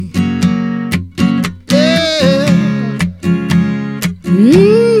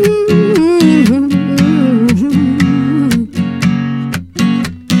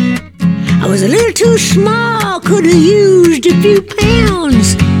too small, could have used a few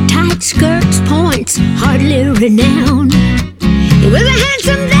pounds. Tight skirts, points, hardly renowned. He was a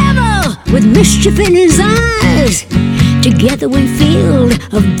handsome devil with mischief in his eyes. Together we filled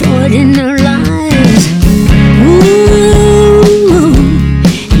a void in our lives. Ooh,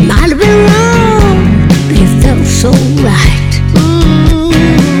 it might have been wrong, but it felt so right.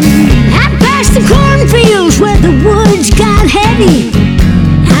 Out past the cornfields where the woods got heavy,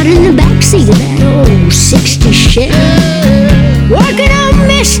 out in the backseat of that old 60 Chevy, working on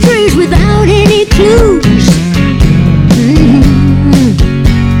mysteries without any clues.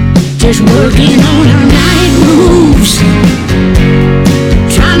 Just working on our night moves,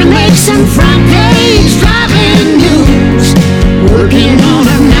 trying to make some front page driving news. Working on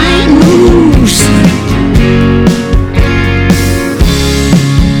our night moves.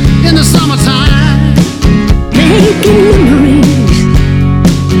 In the summertime, making memories.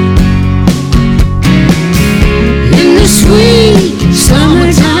 In the sweet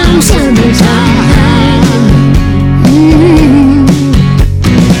summertime, summertime.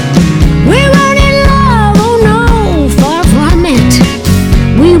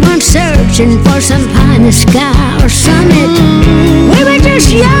 Searching for some pie in the sky or summit. We were just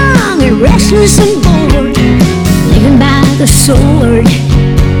young and restless and bored, living by the sword.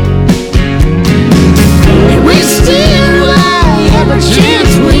 And we still every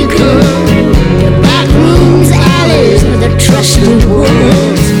chance we could, the back rooms, alleys, or the trusted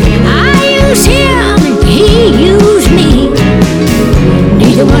woods. I used him and he used me.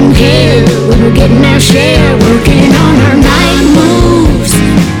 Neither one cared, we were getting our share, working on our night moves.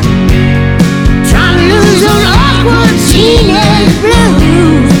 Teenage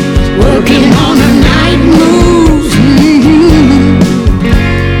blues, working on the night moves.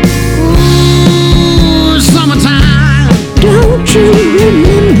 Ooh, summertime, don't you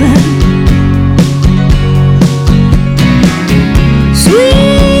remember?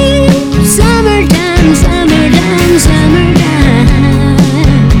 Sweet summertime, summertime, summertime.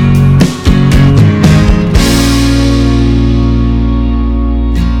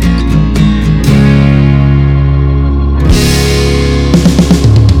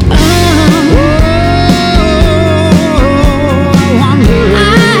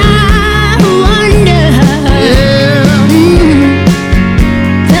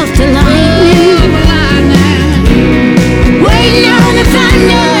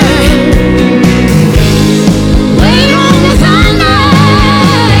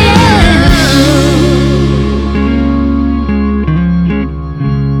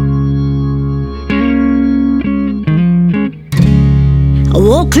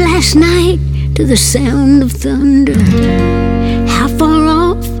 Last night to the sound of thunder. How far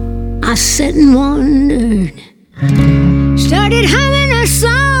off? I sat and wondered. Started humming a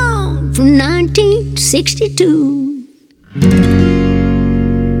song from 1962.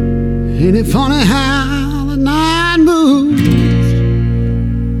 Ain't it funny how the night moves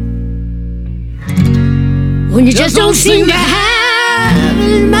when you just don't seem to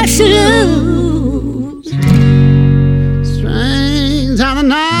have much to lose? Strange how the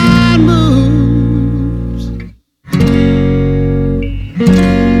night moves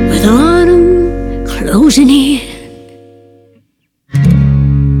with autumn closing in.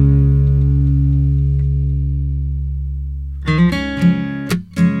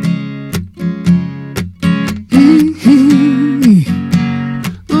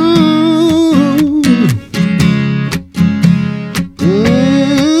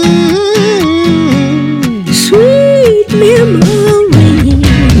 Sweet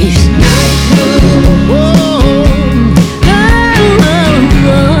memories.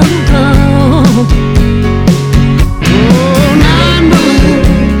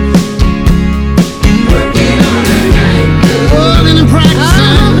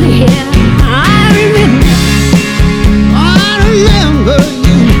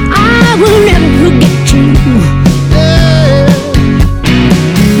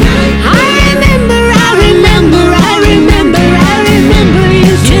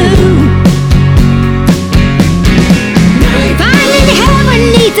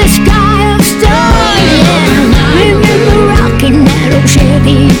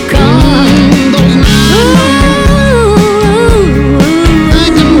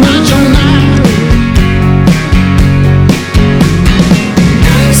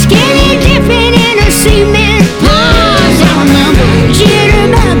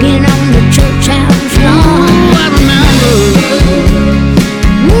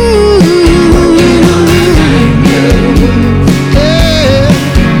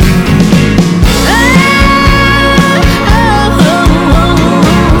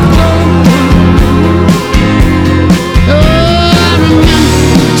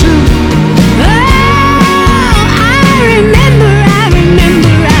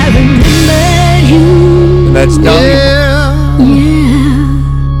 That's Dolly. Yeah.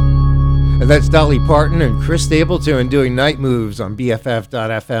 And that's Dolly Parton and Chris Stapleton doing Night Moves on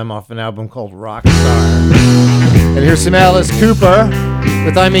BFF.FM off an album called Rockstar. And here's some Alice Cooper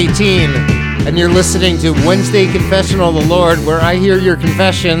with I'm 18. And you're listening to Wednesday Confessional of the Lord, where I hear your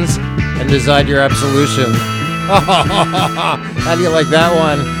confessions and decide your absolution. How do you like that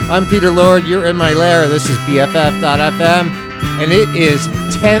one? I'm Peter Lord. You're in my lair. This is BFF.FM. And it is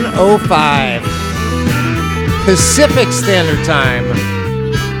 10:05 Pacific Standard Time.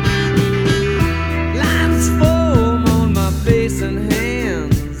 Lines foam on my face and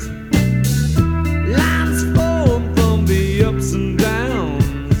hands. Lines foam from the ups and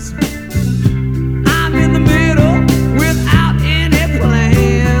downs. I'm in the middle without any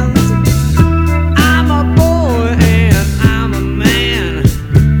plans. I'm a boy and I'm a man.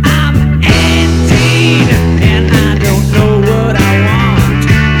 I'm 18 and I don't know what I want.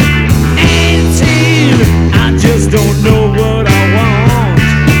 18, I just don't know what I want.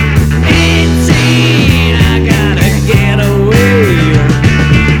 18, I gotta get away.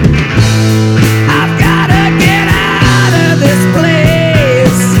 I've gotta get out of this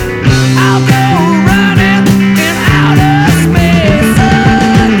place. I'll go running in outer space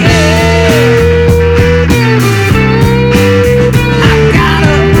again. I've got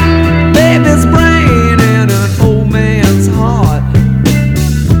a baby's brain and an old man's heart.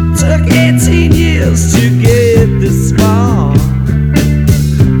 Took 18 years to get this far.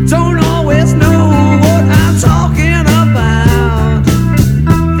 Don't always know what I'm talking about.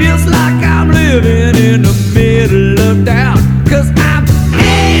 Feels like I'm living in the middle of doubt. 'Cause I'm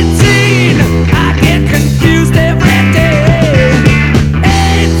 18, I get confused every day.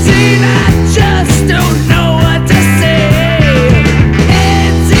 18, I just don't know what to say.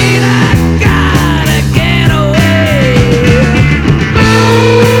 18, I gotta get away.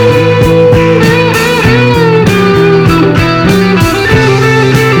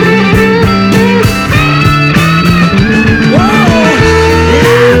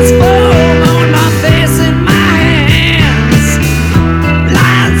 Lines foam on my face and my hands.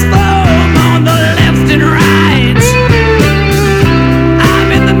 Lines foam on the left and right. I'm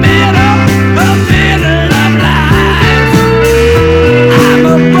in the middle of life. I'm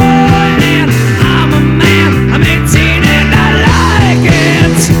a boy and I'm a man. I'm 18 and I like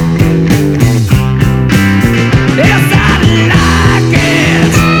it. Yes, I like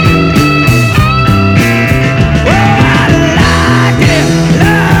it. Oh, I like it,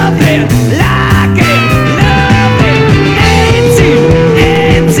 love it, like it, love it. 18,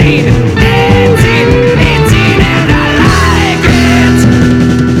 18, 18, 18, and I like it.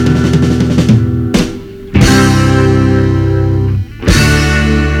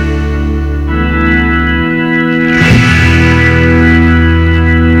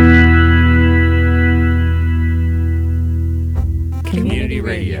 Community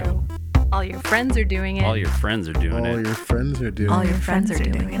radio. All your friends are doing it. All your friends are doing All it. your friends are doing All it. your friends are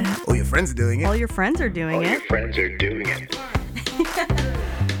doing it. Oh, your friends are doing it. All your friends are doing it. Friends are doing it.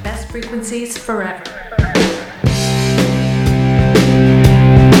 Best frequencies forever.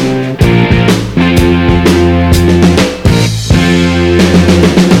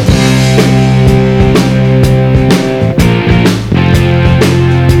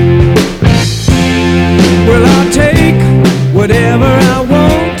 Well, I'll take whatever I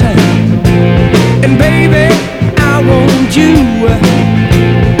want, and baby, I want you.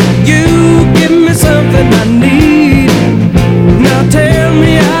 You give me something I need. Now tell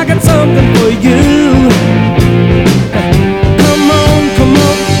me I got something for you.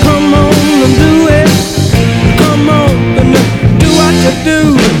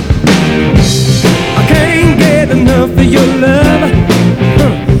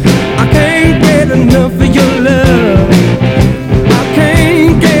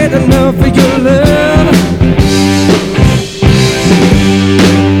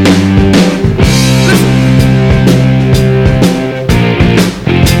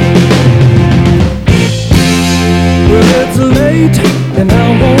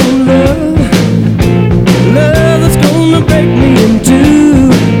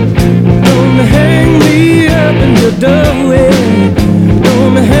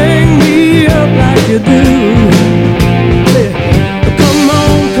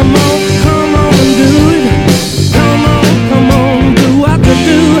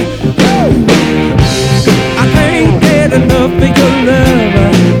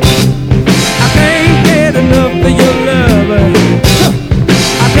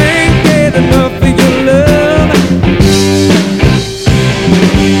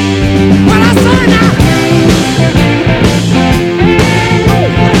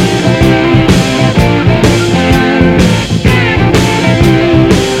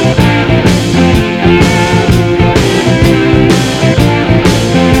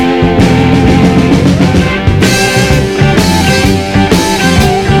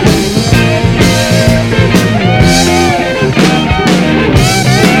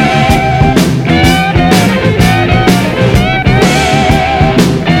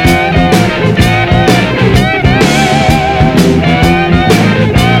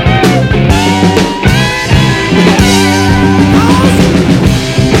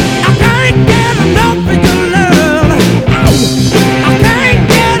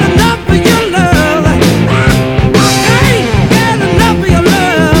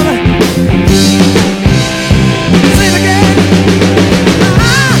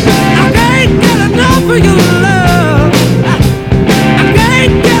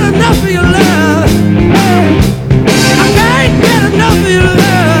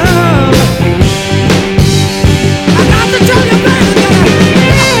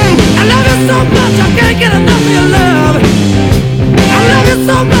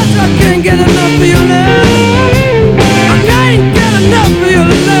 so much I can't get enough of your love. I can't get enough of your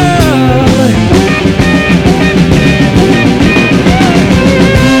love.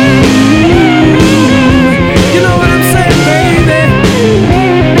 You know what I'm saying, baby?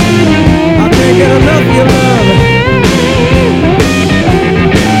 I can't get enough of your love.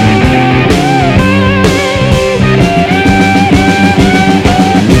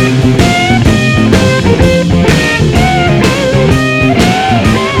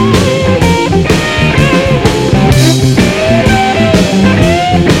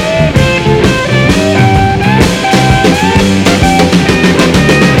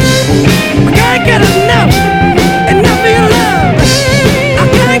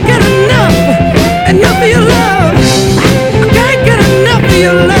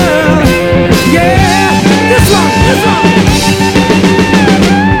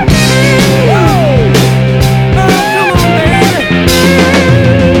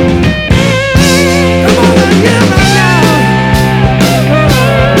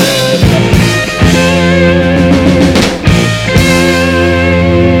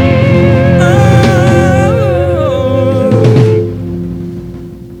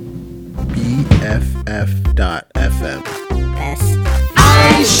 BFF.FM.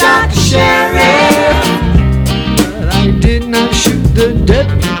 I shot the sheriff, but I did not shoot the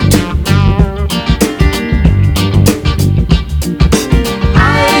deputy.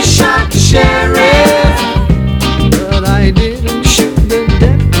 I shot the sheriff, but I didn't shoot the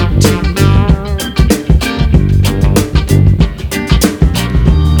deputy.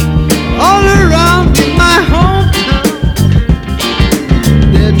 All around in my hometown,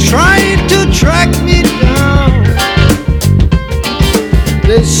 they're trying to track me down.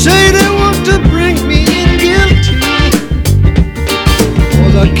 They say they want to bring me in guilty for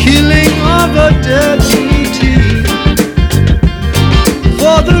the killing of a deputy,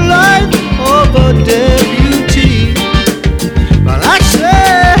 for the life of a deputy. But I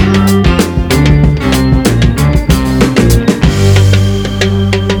say,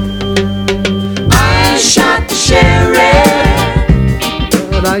 I shot the sheriff,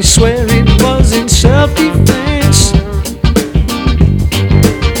 but I swear it was in self-defense.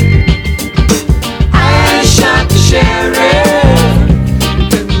 I shot the sheriff,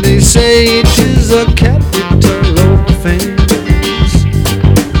 and they say it is a capital offense.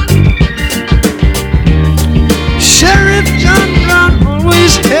 Sheriff John Brown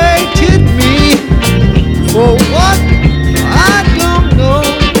always hated me. For what? I don't know.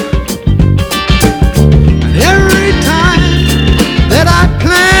 And every time that I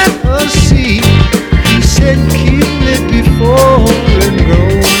plant a seed, he said kill it before it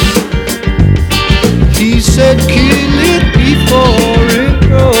grows. He said kill it before it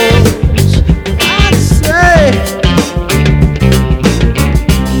grows. I say,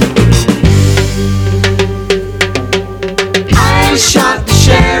 I shot the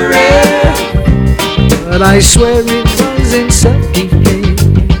sheriff, but I swear it was in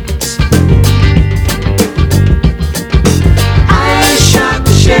self-defense. I shot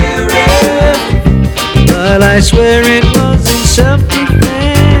the sheriff, but I swear it was in self-defense.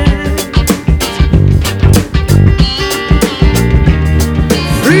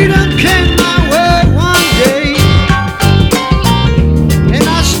 Freedom came my way one day, and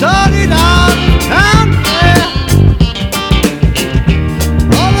I started out down there.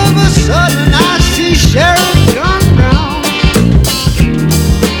 All of a sudden I see Sheriff John Brown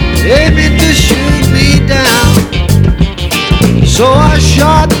aiming to shoot me down. So I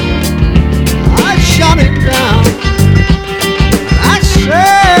shot him down. I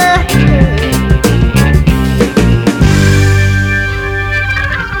said,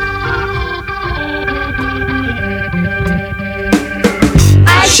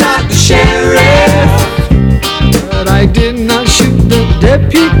 I shot the sheriff, but I did not shoot the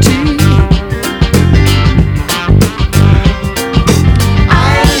deputy.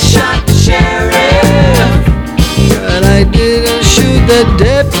 I shot the sheriff, but I didn't shoot the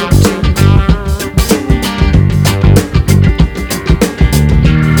deputy.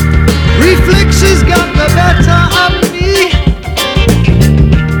 Reflexes got the better of me,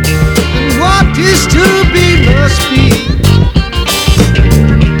 and what is to be must be.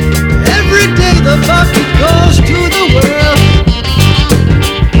 Every day the bucket goes to the well,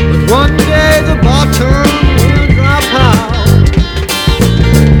 but one day the bottom will drop out.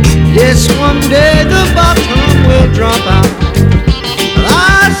 Yes, one day the bottom will drop out. But I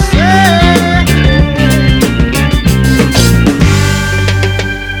say,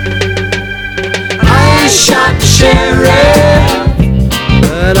 I shot the sheriff,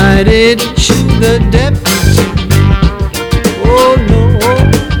 but I didn't shoot the deputy. Oh no.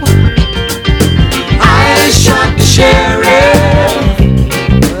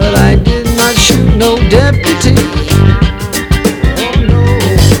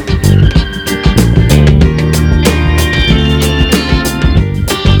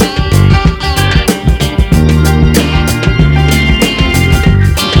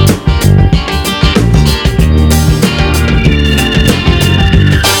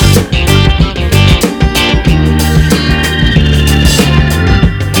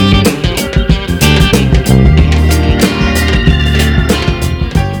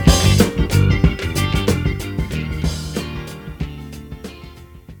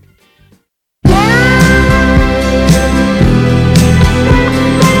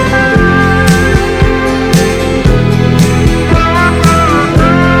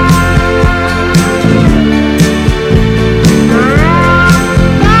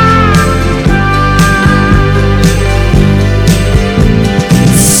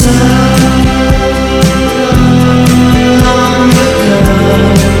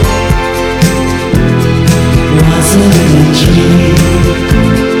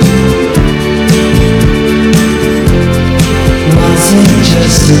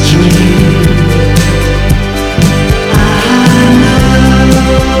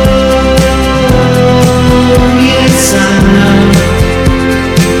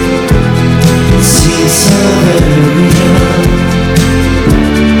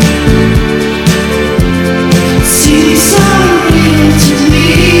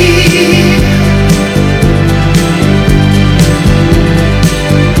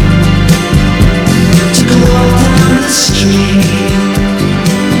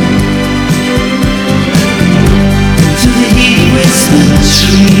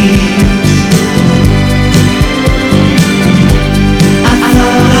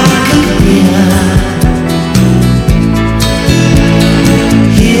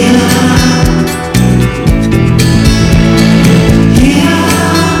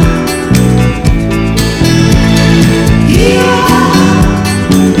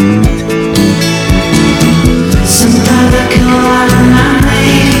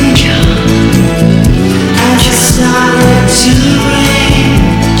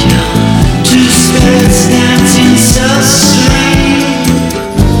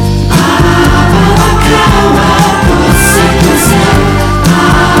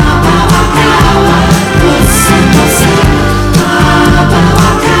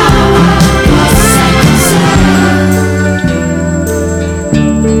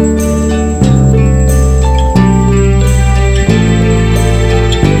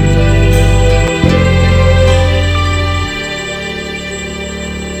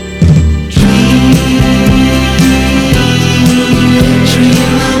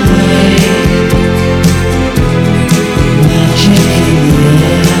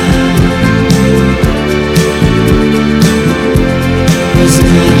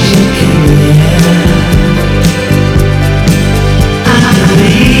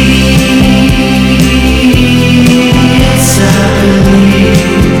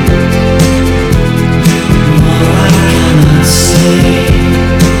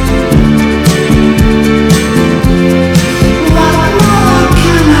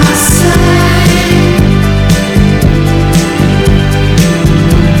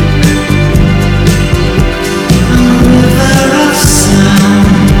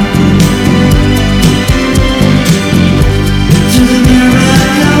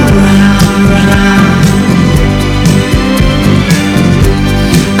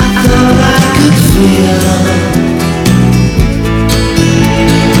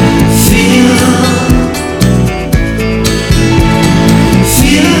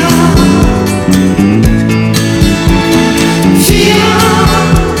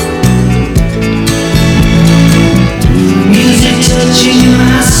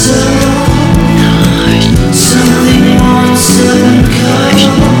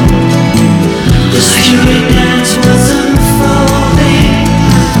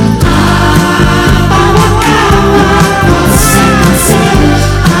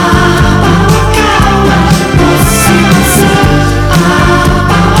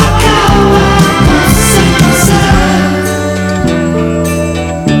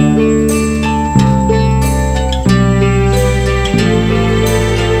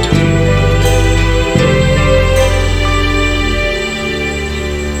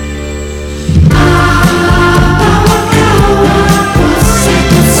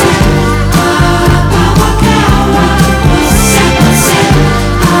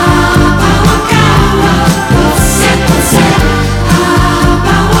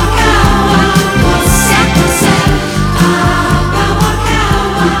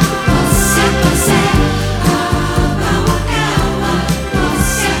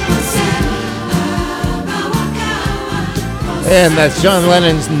 And that's John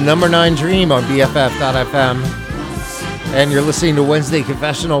Lennon's Number 9 Dream on BFF.FM. And you're listening to Wednesday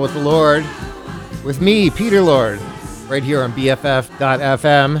Confessional with the Lord, with me, Peter Lord, right here on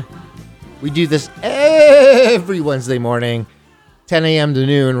BFF.FM. We do this every Wednesday morning, 10 a.m. to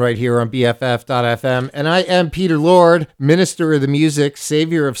noon, right here on BFF.FM. And I am Peter Lord, Minister of the Music,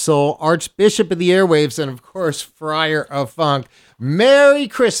 Savior of Soul, Archbishop of the Airwaves, and of course, Friar of Funk. Merry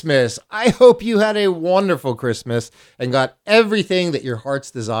Christmas. I hope you had a wonderful Christmas and got everything that your hearts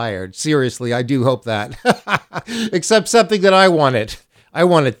desired. Seriously, I do hope that. Except something that I wanted. I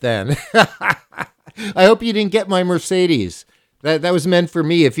want it then. I hope you didn't get my Mercedes. That was meant for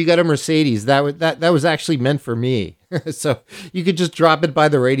me. If you got a Mercedes, that was actually meant for me. So you could just drop it by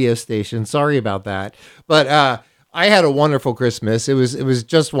the radio station. Sorry about that. But I had a wonderful Christmas. It was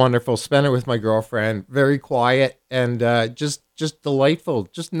just wonderful. Spent it with my girlfriend. Very quiet and just delightful.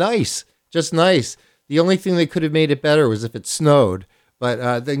 Just nice. The only thing that could have made it better was if it snowed.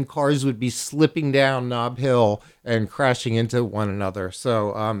 but then cars would be slipping down Nob Hill and crashing into one another.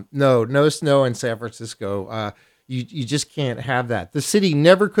 So no snow in San Francisco. You just can't have that. The city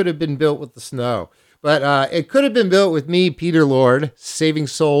never could have been built with the snow. But it could have been built with me, Peter Lord, saving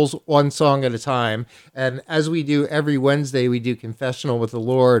souls one song at a time. And as we do every Wednesday, we do Confessional with the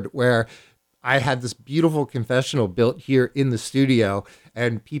Lord, where I had this beautiful confessional built here in the studio,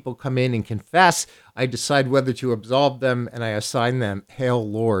 and people come in and confess. I decide whether to absolve them, and I assign them Hail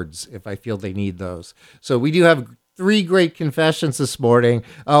Lords if I feel they need those. So we do have 3 great confessions this morning.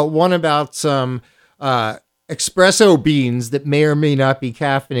 One about some espresso beans that may or may not be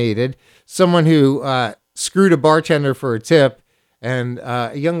caffeinated, someone who screwed a bartender for a tip, and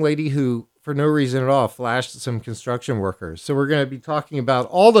a young lady who, for no reason at all, flashed some construction workers. So we're going to be talking about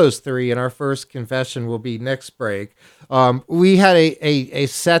all those 3, and our first confession will be next break. We had a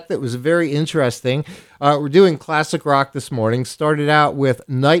set that was very interesting. We're doing classic rock this morning. Started out with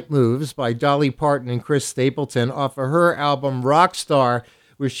Night Moves by Dolly Parton and Chris Stapleton off of her album Rockstar,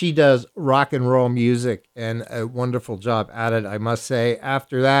 where she does rock and roll music, and a wonderful job at it, I must say.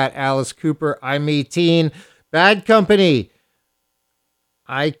 After that, Alice Cooper, I'm 18. Bad Company,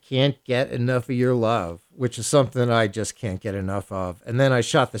 I Can't Get Enough of Your Love, which is something I just can't get enough of. And then I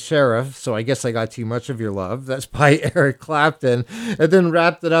Shot the Sheriff, so I guess I got too much of your love. That's by Eric Clapton. And then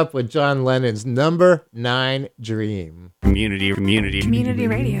wrapped it up with John Lennon's Number 9 Dream. Community radio. Community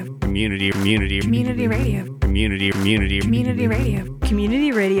radio. Community radio. Community radio.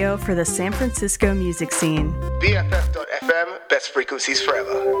 Community radio for the San Francisco music scene. BFF.FM, best frequencies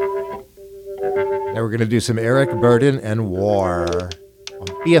forever. Now we're going to do some Eric Burden and War on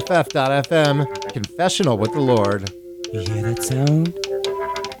BFF.FM, Confessional with the Lord. You hear that sound?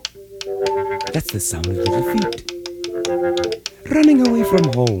 That's the sound of little feet. Running away from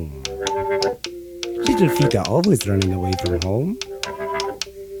home. Little feet are always running away from home.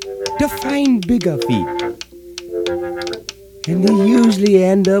 To find bigger feet. And they usually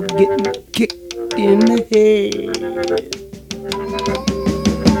end up getting kicked in the head.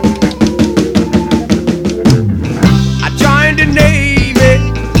 I joined the Navy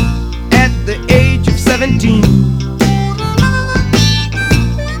at the age of 17.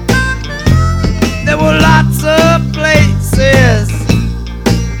 There were lots of places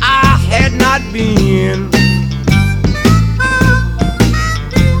I had not been.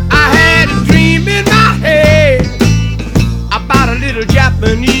 I had a dream in my head about a little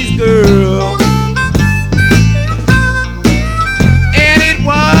Japanese girl. And it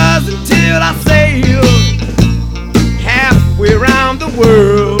was until I sailed halfway around the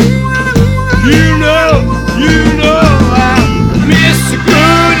world. You know, I miss the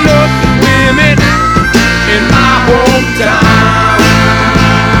good looking women in my hometown.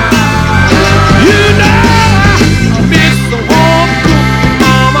 You know, I miss the home cooking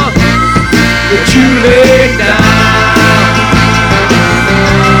mama that you laid down.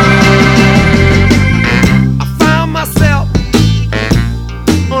 I found myself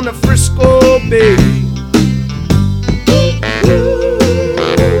on the Frisco Bay,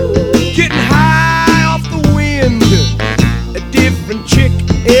 getting high off the wind, a different chick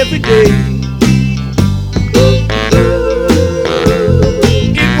every day.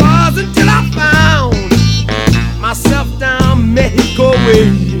 It was until I found myself down Mexico way,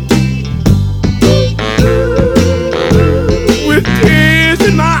 with tears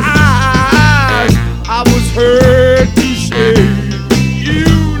in my eyes, I was heard to say, you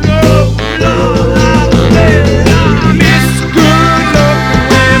know, Lord, I miss good looking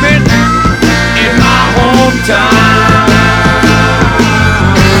women in my hometown.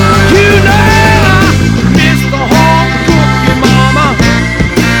 You know, I miss the home cooking mama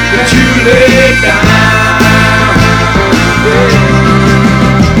that you laid down.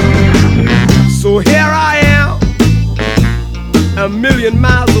 So here I am, a million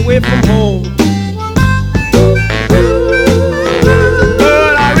miles away from home.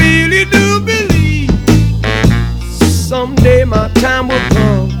 But I really do believe someday my time will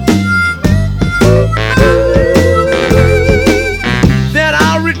come. Then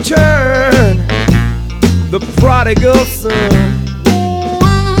I'll return, the prodigal son.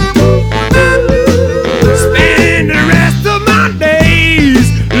 Spend the rest of my days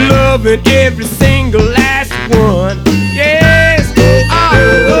loving every single last one. Yes, the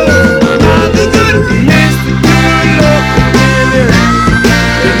good, miss the good looking women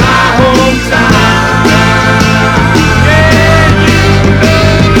in my hometown. Yeah, you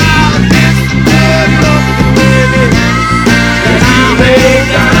know I miss the good looking women that you laid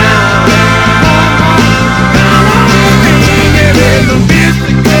down. Come on, sing it in the miss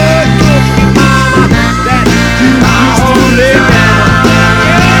the good looking mama that you laid down.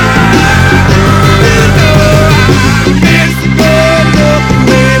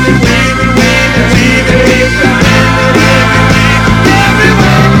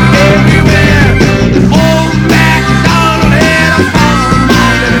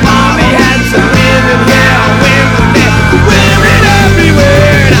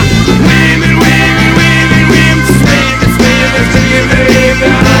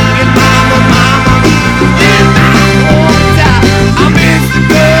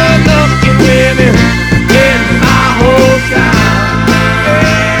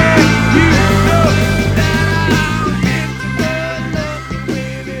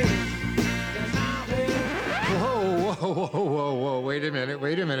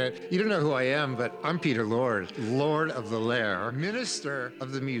 FM, but I'm Peter Lord, Lord of the Lair, Minister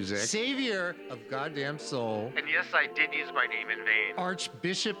of the Music, Savior of Goddamn Soul, And yes, I did use my name in vain.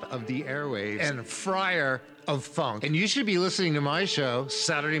 Archbishop of the Airwaves, and Friar of Funk. And you should be listening to my show,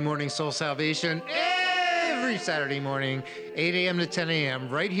 Saturday Morning Soul Salvation, every Saturday morning, 8 a.m. to 10 a.m.,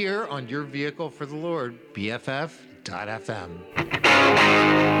 right here on your vehicle for the Lord, BFF.FM.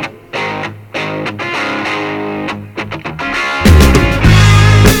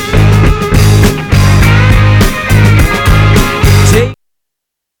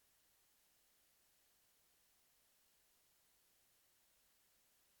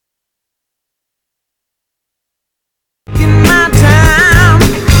 My time,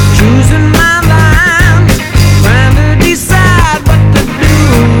 choosing my lines, trying to decide what to do.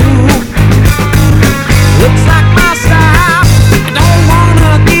 Looks like my style, don't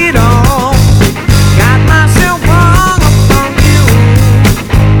wanna get on. Got myself hung up on you.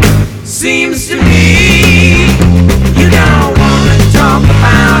 Seems to me you don't wanna talk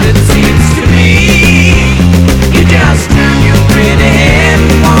about it. Seems to me you just turn your pretty head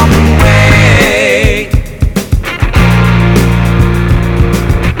and walk away.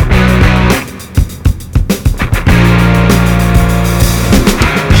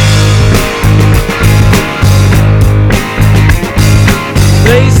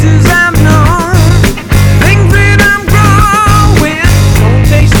 Places I've known, things that I'm growing, don't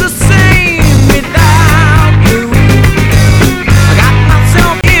taste the same without you. I got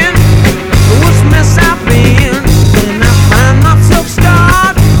myself in the worst mess I've been, and I find myself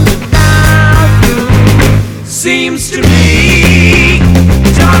starting to doubt you. Seems to me,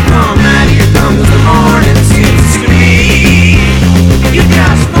 dark all night, here comes the morning. Seems to me, you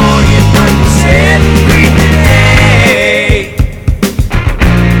just forget what you said and breathe today.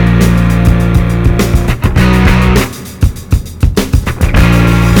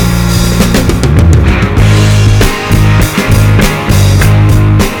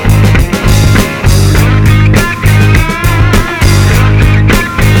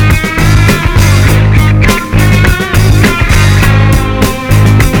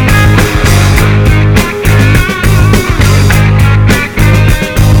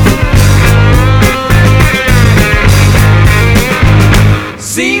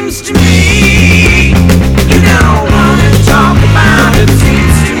 Seems to me you don't wanna talk about it.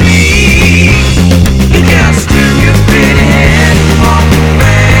 Seems to me you just turn your pretty head and walk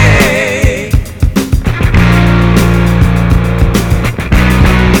away.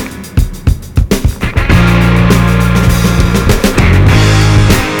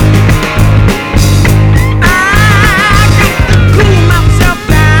 I got to cool myself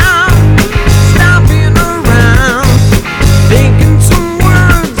down, stomping around, thinking some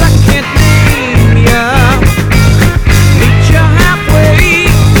words I can't name ya. Meet you halfway,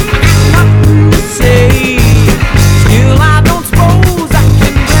 nothing to say. Still I don't suppose I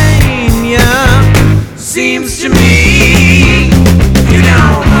can blame ya. Seems to me you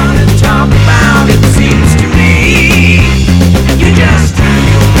don't wanna talk about it. Seems to me you just turn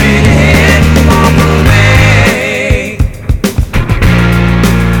your pretty head and walk away.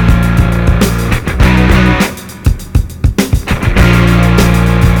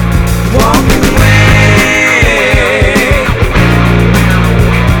 Walk away.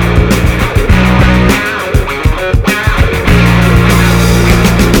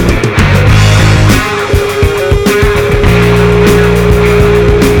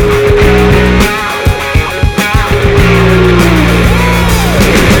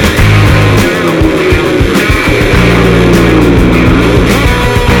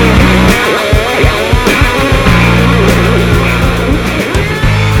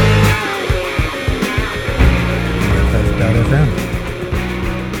 BFF.FM.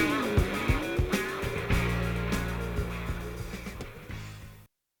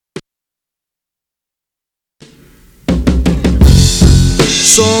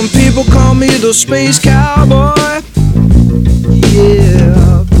 Some people call me the space cowboy.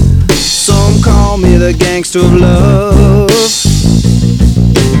 Yeah. Some call me the gangster of love.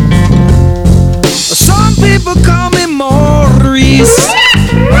 Some people call me Maurice,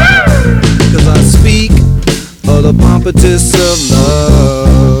 'cause I speak of the pompatus of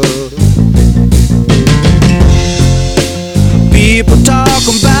love. People talk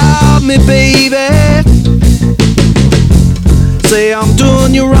about me, baby, say I'm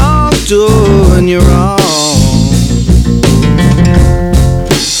doing you wrong, doing you wrong.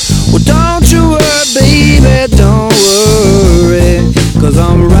 Well, don't you worry, baby, don't worry, 'cause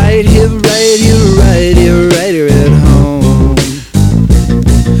I'm right here, right here, right here, right here at home.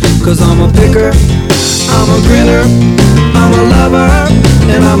 'Cause I'm a picker, I'm a grinner, I'm a lover,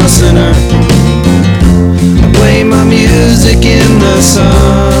 and I'm a sinner.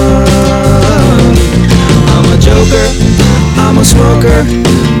 sun. I'm a joker, I'm a smoker,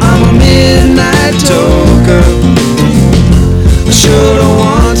 I'm a midnight toker. I sure don't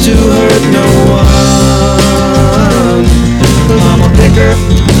want to hurt no one. I'm a picker,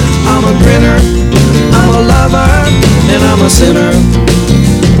 I'm a grinner, I'm a lover, and I'm a sinner.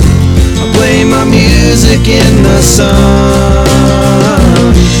 I play my music in the sun.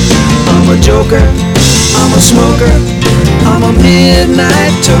 I'm a joker, I'm a smoker, I'm a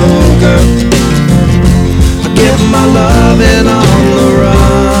midnight toker. I get my loving on the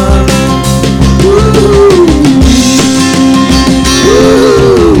run. Woo.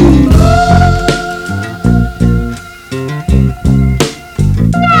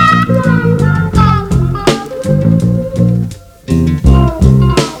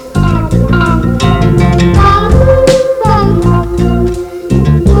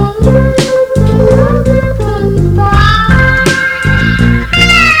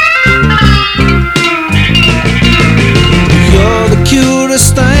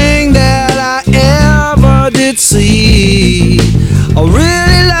 I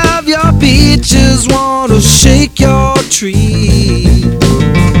really love your peaches, wanna shake your tree.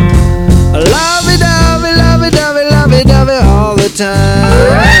 Lovey dovey, lovey dovey, lovey dovey all the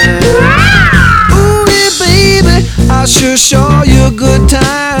time. Ooh, yeah, baby, I sure show you a good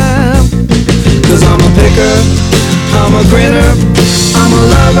time. Cause I'm a picker, I'm a grinner, I'm a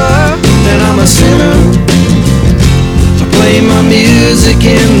lover, and I'm a sinner. I play my music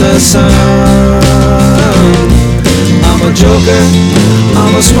in the sun. I'm a joker,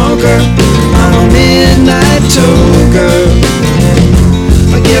 I'm a smoker, I'm a midnight toker.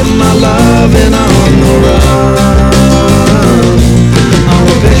 I get my loving on the run. I'm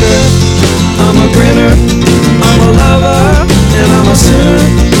a picker, I'm a grinner, I'm a lover, and I'm a sinner.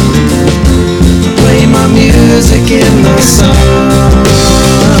 I play my music in the sun.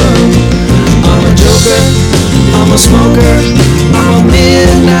 I'm a joker, I'm a smoker, I'm a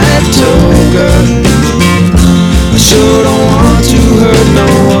midnight toker. I sure don't want to hurt no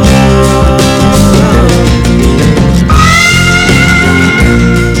one.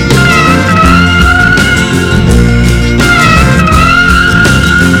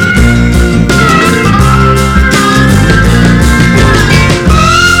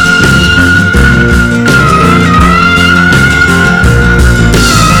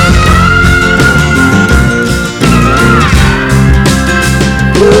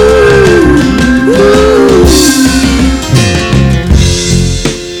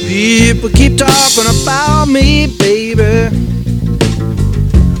 People keep talking about me, baby.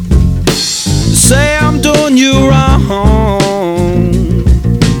 Say I'm doing you wrong.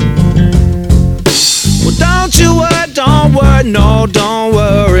 Well, don't you worry, don't worry, no, don't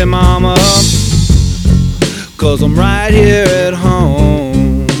worry, mama. Cause I'm right here at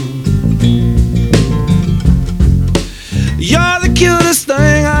home. You're the cutest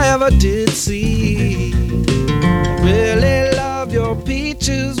thing I ever did see. I really love your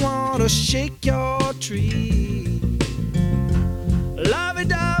peaches, wanna shake your tree.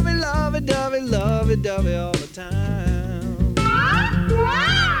 Lovey-dovey, lovey-dovey, lovey-dovey all the time.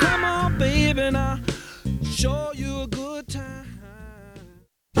 Come on, baby, now show you a good time.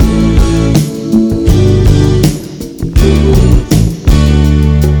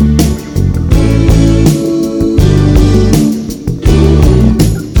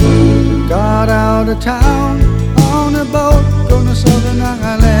 Got out of town on a boat going to Southern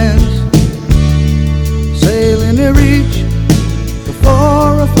Islands, sailing to reach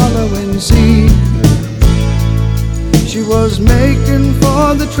before a following sea. She was making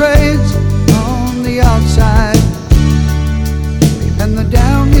for the trades on the outside and the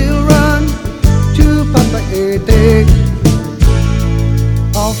downhill run to Papaete.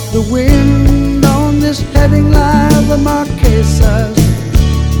 Off the wind on this heading line, the Marquesas.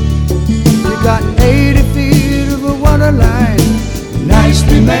 You got 80 feet of a water line,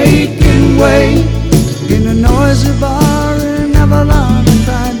 nicely making way. In a noisy bar in Avalon, I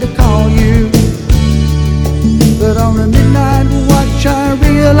tried to call you, but on a midnight watch I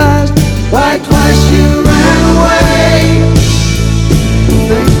realized why twice you ran away.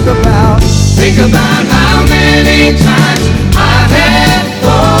 Think about how many times I had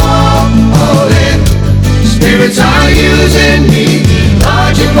fallen. Spirits are using me,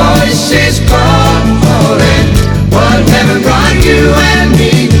 Lord, your voice is calling. What heaven brought you and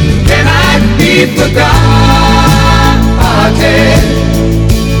me cannot be forgotten.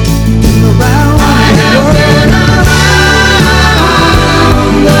 I have been around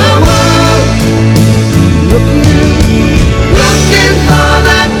the world, looking for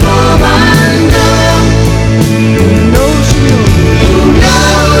that woman girl. No, she'll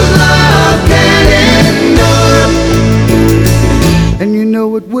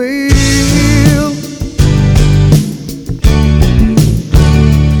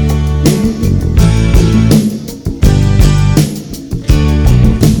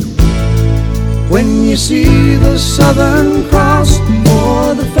When you see the Southern Cross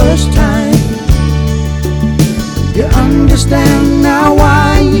for the first time, you understand now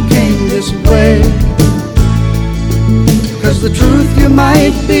why you came this way. 'Cause the truth you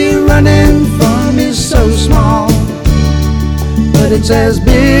might be running from is so small, but it's as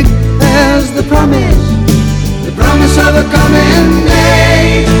big as the promise of a coming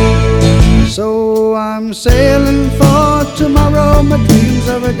day. So I'm sailing for tomorrow, my dreams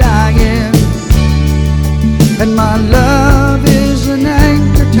are a-dying, and my love is an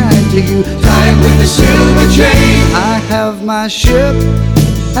anchor tied to you, tied with a silver chain. I have my ship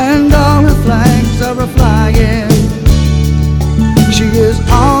and all her flags are a-flying. She is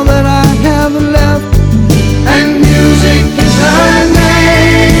all that I have left, and music is her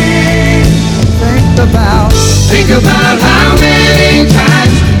name. Think about how many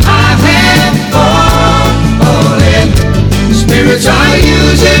times I have fallen. Spirits are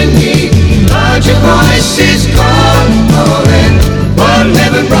using me, but your voice is calling. What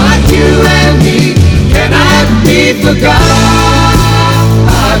heaven brought you and me cannot be forgotten.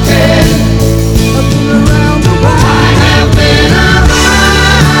 I've been around the world. I have been around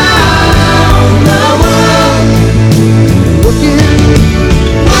the world, looking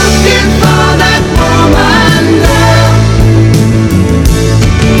for that woman love,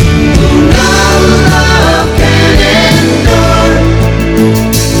 who no love can endure,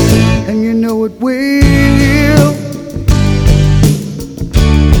 and you know it will,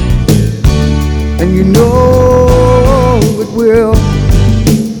 and you know it will.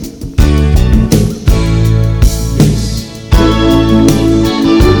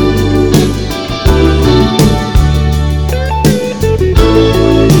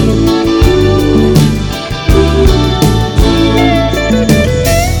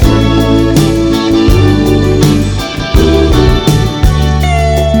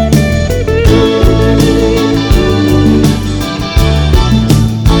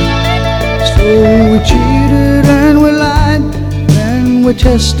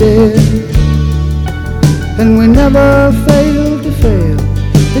 Tested, and we never failed to fail.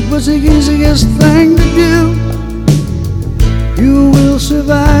 It was the easiest thing to do. You will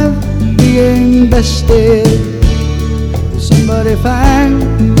survive being bested. Somebody fine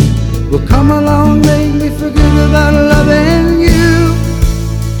will come along, make me forget about loving you.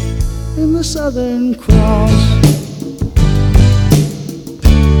 In the Southern Cross,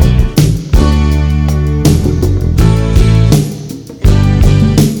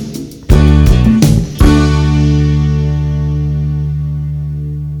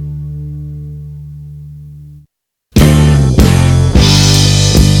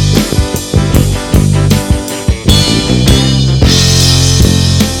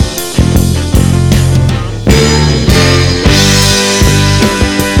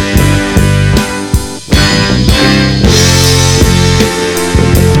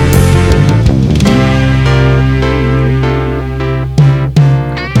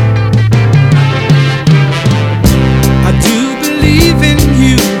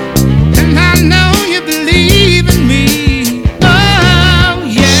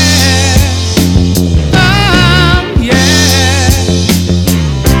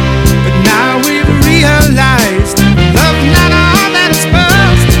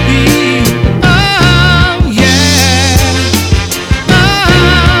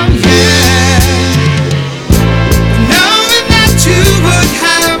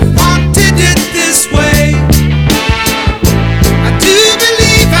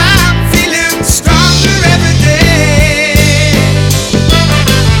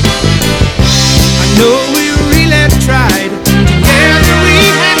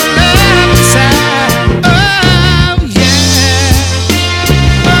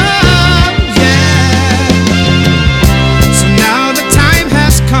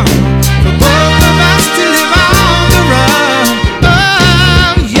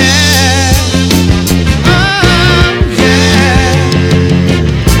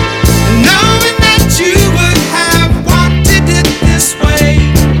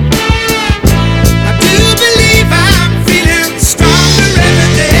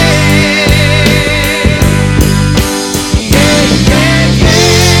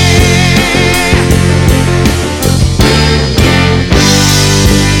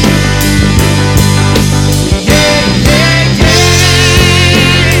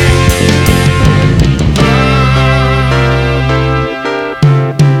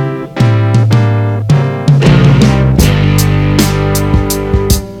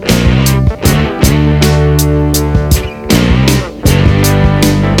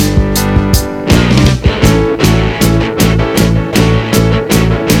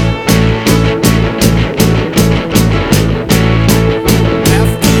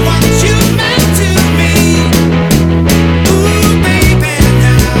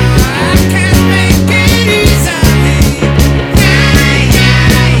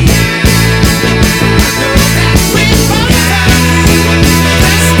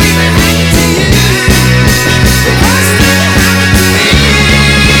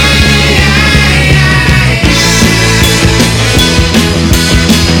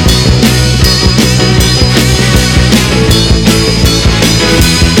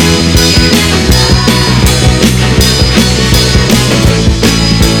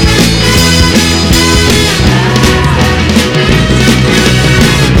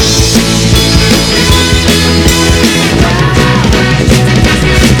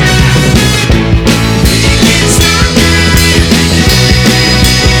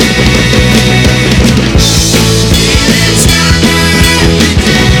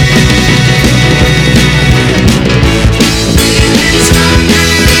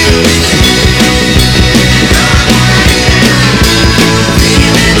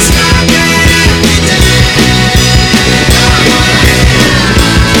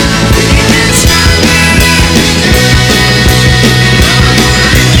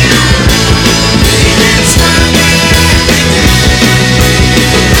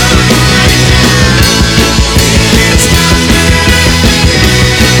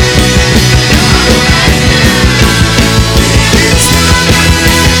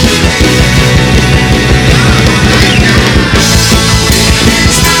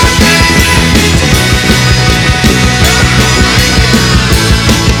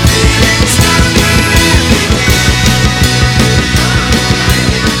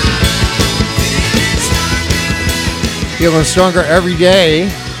 Feeling Stronger Every Day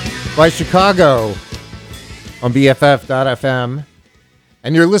by Chicago on BFF.FM.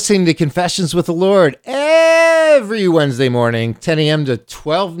 And you're listening to Confessions with the Lord every Wednesday morning, 10 a.m. to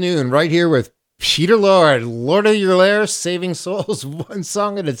 12 noon, right here with Peter Lord, Lord of Your Lair, saving souls one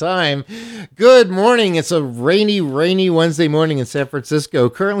song at a time. Good morning. It's a rainy Wednesday morning in San Francisco.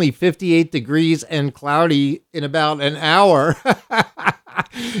 Currently 58 degrees and cloudy in about an hour.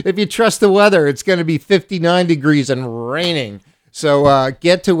 If you trust the weather, it's going to be 59 degrees and raining. So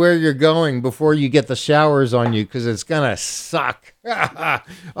get to where you're going before you get the showers on you, because it's going to suck.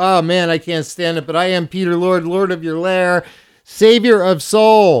 Oh, man, I can't stand it. But I am Peter Lord, Lord of Your Lair, Savior of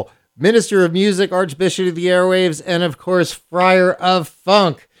Soul, Minister of Music, Archbishop of the Airwaves, and, of course, Friar of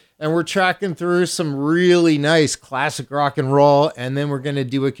Funk. And we're tracking through some really nice classic rock and roll, and then we're going to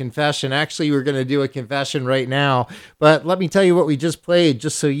do a confession. Actually, we're going to do a confession right now. But let me tell you what we just played,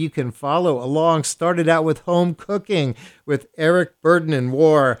 just so you can follow along. Started out with Home Cooking with Eric Burden and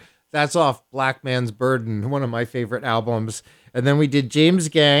War. That's off Black Man's Burden, one of my favorite albums. And then we did James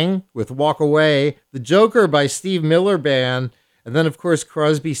Gang with Walk Away, The Joker by Steve Miller Band, and then, of course,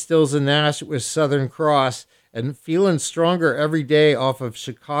 Crosby, Stills, and Nash with Southern Cross, and Feeling Stronger Every Day off of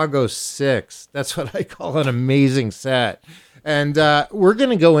Chicago 6. That's what I call an amazing set. And we're going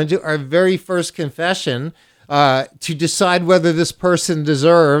to go into our very first confession to decide whether this person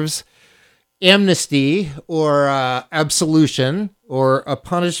deserves amnesty or absolution or a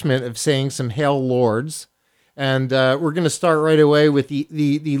punishment of saying some Hail Lords. And we're going to start right away with the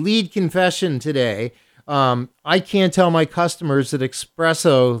lead confession today. I can't tell my customers that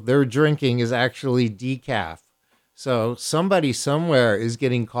espresso they're drinking is actually decaf. So somebody somewhere is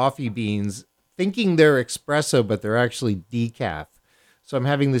getting coffee beans thinking they're espresso, but they're actually decaf. So I'm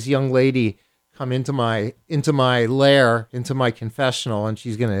having this young lady come into my lair, into my confessional, and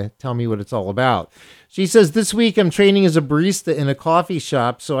she's going to tell me what it's all about. She says, this week I'm training as a barista in a coffee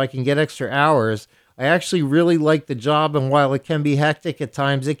shop so I can get extra hours. I actually really like the job, and while it can be hectic at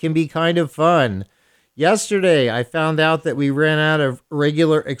times, it can be kind of fun. Yesterday, I found out that we ran out of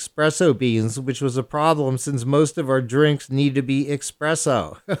regular espresso beans, which was a problem since most of our drinks need to be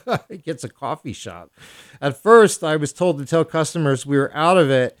espresso. It gets a coffee shop. At first, I was told to tell customers we were out of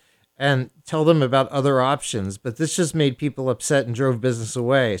it and tell them about other options, but this just made people upset and drove business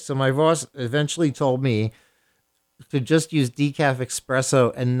away. So my boss eventually told me to just use decaf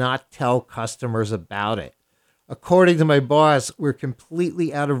espresso and not tell customers about it. According to my boss, we're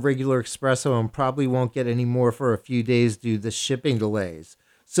completely out of regular espresso and probably won't get any more for a few days due to shipping delays.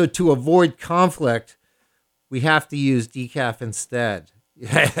 So to avoid conflict, we have to use decaf instead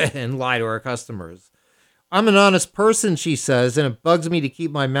and lie to our customers. I'm an honest person, she says, and it bugs me to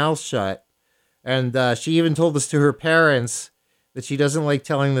keep my mouth shut. And she even told this to her parents that she doesn't like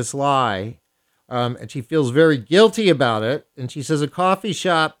telling this lie. And she feels very guilty about it. And she says a coffee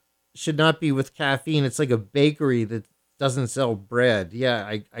shop should not be with caffeine. It's like a bakery that doesn't sell bread. Yeah,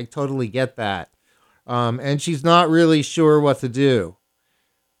 I totally get that. And she's not really sure what to do.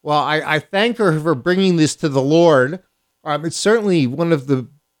 Well, I thank her for bringing this to the Lord. It's certainly one of the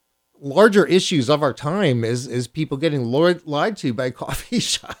larger issues of our time is people getting lied to by coffee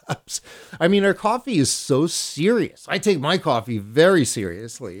shops. I mean, our coffee is so serious. I take my coffee very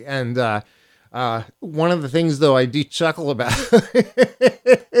seriously. And one of the things, though, I do chuckle about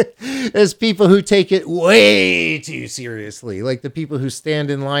is people who take it way too seriously, like the people who stand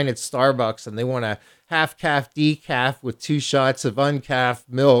in line at Starbucks and they want a half-calf decaf with 2 shots of uncalfed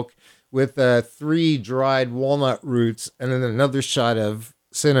milk with 3 dried walnut roots and then another shot of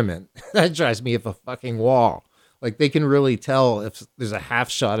cinnamon. That drives me up a fucking wall. Like, they can really tell if there's a half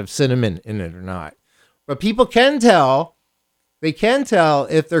shot of cinnamon in it or not. But people can tell. They can tell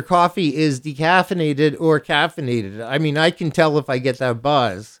if their coffee is decaffeinated or caffeinated. I mean, I can tell if I get that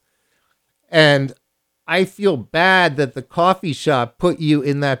buzz. And I feel bad that the coffee shop put you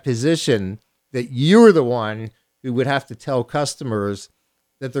in that position, that you're the one who would have to tell customers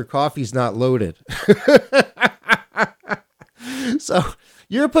that their coffee's not loaded. So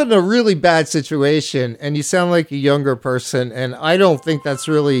you're put in a really bad situation, and you sound like a younger person, and I don't think that's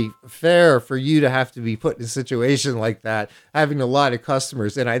really fair for you to have to be put in a situation like that, having a lot of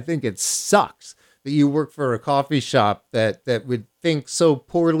customers. And I think it sucks that you work for a coffee shop that would think so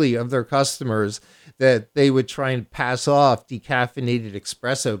poorly of their customers that they would try and pass off decaffeinated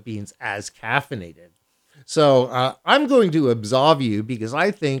espresso beans as caffeinated. So I'm going to absolve you because I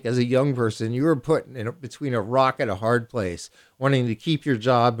think as a young person, you were put in between a rock and a hard place, wanting to keep your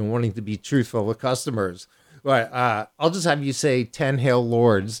job and wanting to be truthful with customers. But I'll just have you say 10 Hail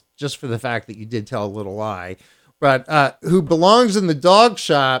Lords just for the fact that you did tell a little lie. But who belongs in the dog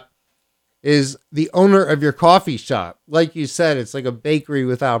shop is the owner of your coffee shop. Like you said, it's like a bakery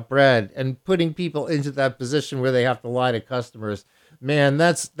without bread, and putting people into that position where they have to lie to customers. Man,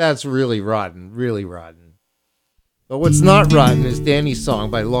 that's really rotten, really rotten. But what's not rotten is Danny's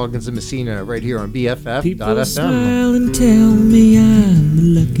song by Loggins and Messina right here on BFF.FM. People smile and tell me I'm the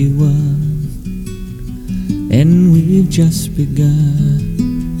lucky one, and we've just begun.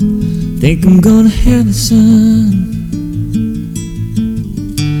 Think I'm gonna have a son.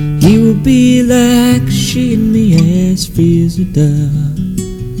 He will be like she and me, as free as a dove,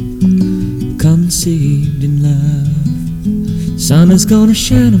 conceived in love. Sun is gonna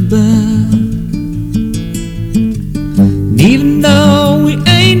shine above. And even though we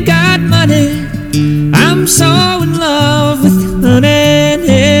ain't got money, I'm so in love with you, honey, and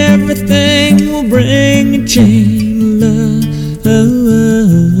everything will bring a chain of love.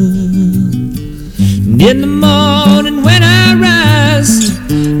 And in the morning when I rise,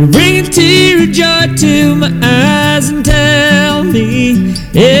 bring a tear of joy to my eyes and tell me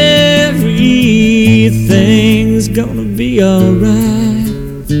everything's gonna be alright.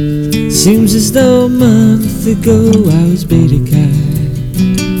 Seems as though a month ago I was beta kite,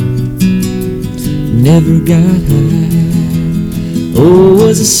 never got high, oh,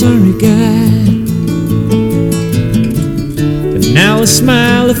 was a sorry guy. But now I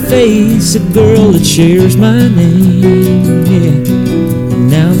smile a face, a girl that shares my name, yeah.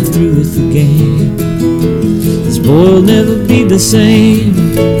 Now I'm through with the game. This boy'll never be the same.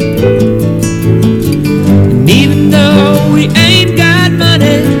 And even though we ain't got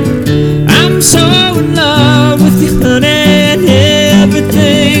money, I'm so in love with you, honey, and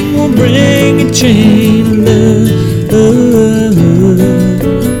everything will bring a chain of love.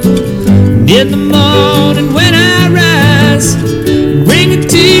 And in the morning when I rise, bring a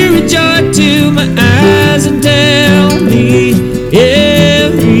tear of joy to my eyes and tell me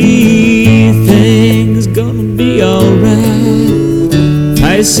everything's gonna be alright.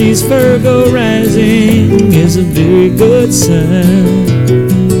 Pisces, Virgo rising is a very good sign,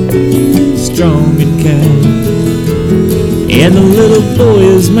 strong and kind, and the little boy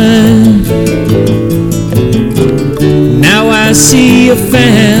is mine. Now I see a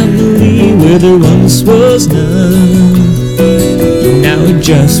family where there once was none. Now it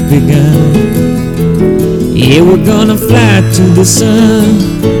just begun. Yeah, we're gonna fly to the sun.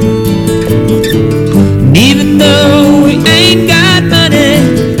 And even though we ain't got money,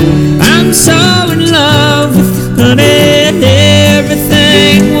 I'm so in love with you, honey, and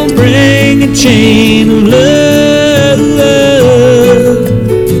everything will bring a chain of love.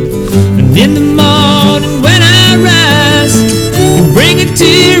 And in the morning when I rise, you bring a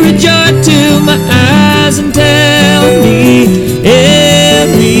tear of joy to my eyes and tell me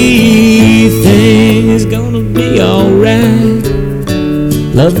everything is gonna be alright.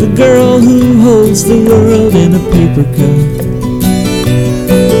 Love the girl who holds the world in a paper cup.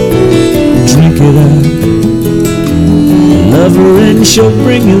 Drink it up. Love her and she'll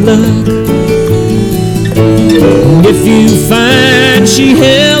bring you luck. And if you find she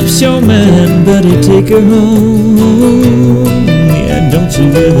helps your mind, better take her home. Yeah, don't you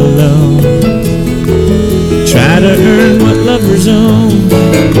live alone. Try to earn what lovers own.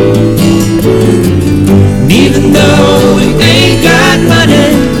 And even though we ain't got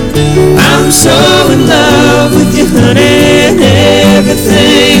money, I'm so in love with you, honey, and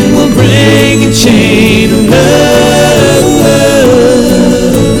everything will bring a chain of love.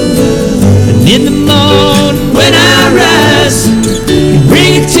 And in the morning when I rise, you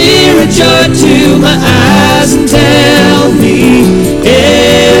bring a tear of joy to my eyes and tell me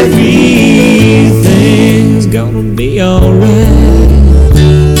everything's gonna be alright.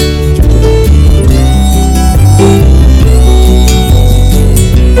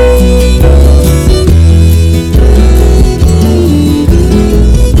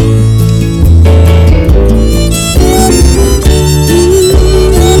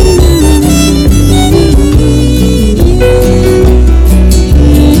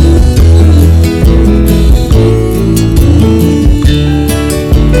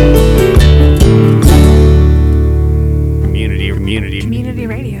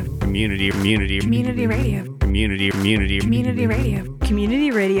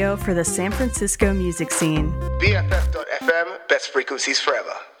 Community radio for the San Francisco music scene. BFF.FM, best frequencies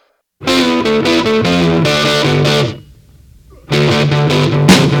forever.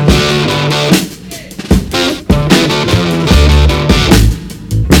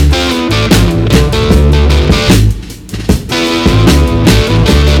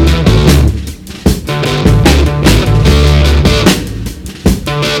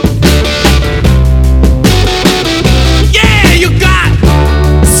 Yeah, you got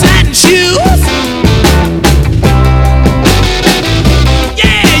satin shoes.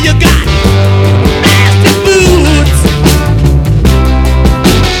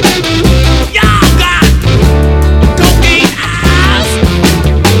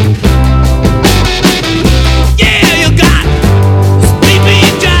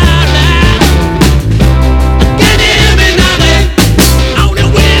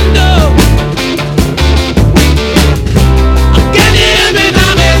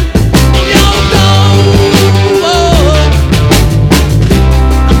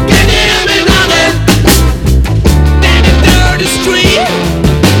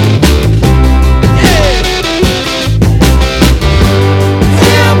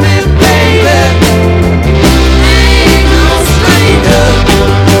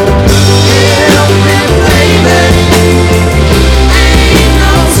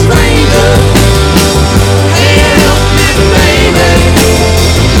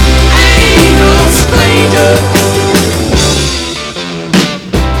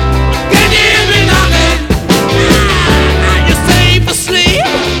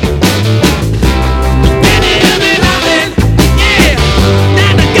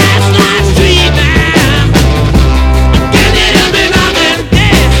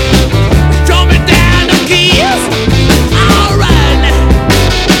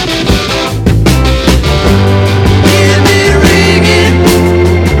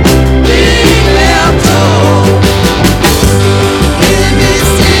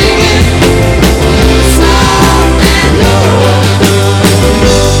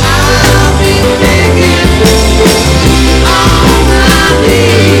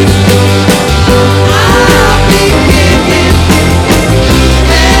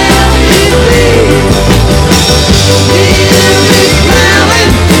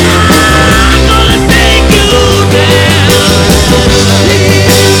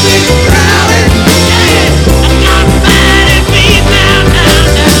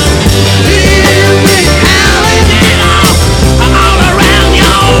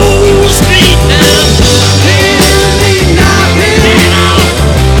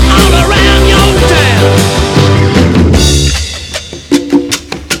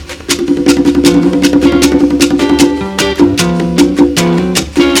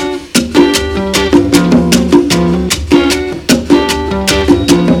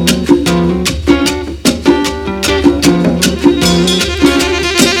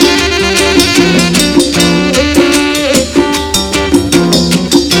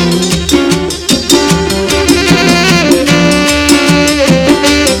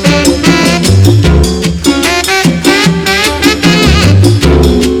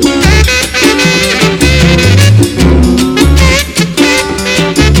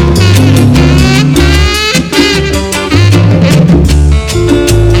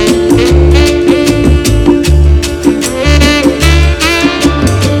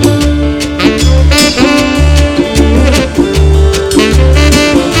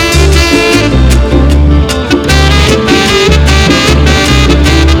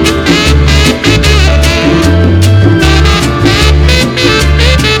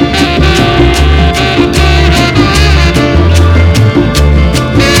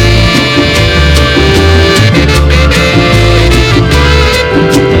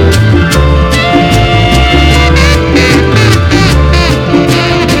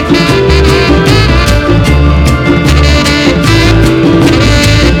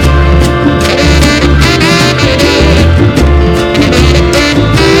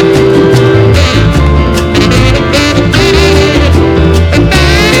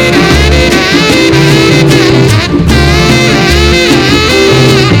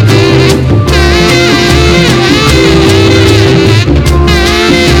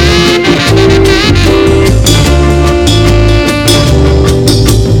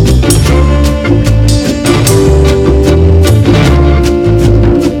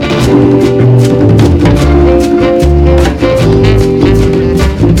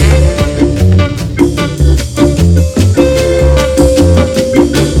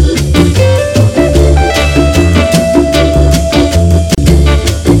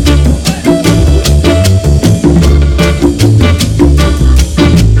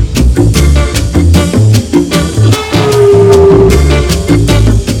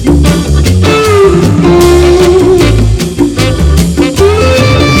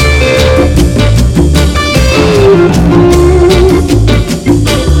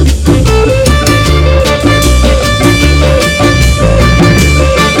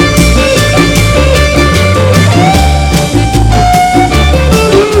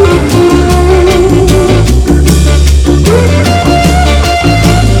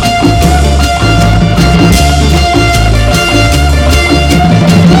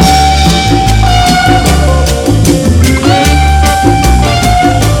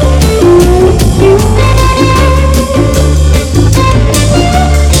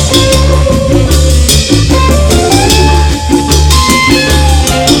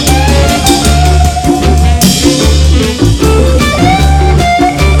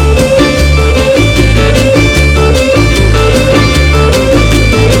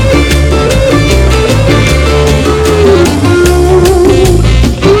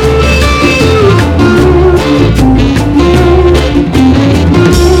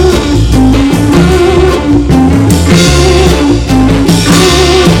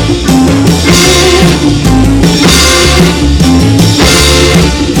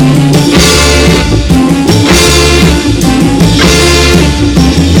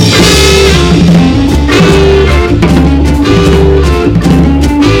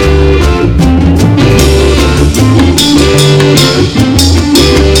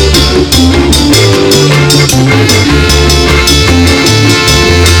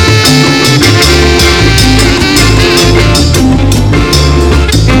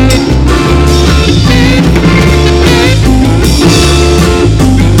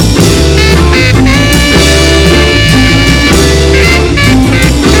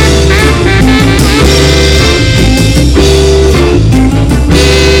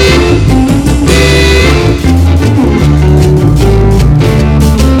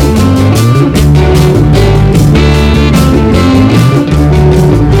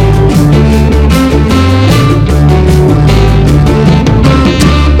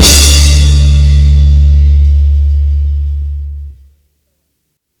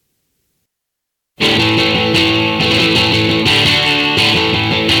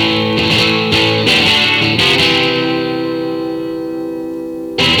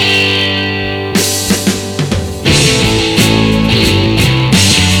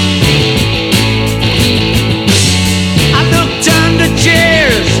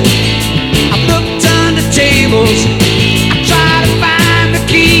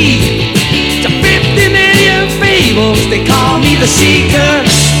 They call me the seeker.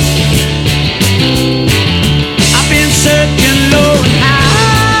 I've been searching low and high.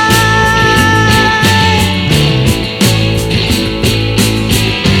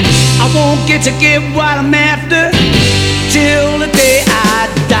 I won't get to get what I'm after till the day I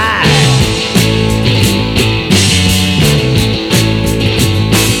die.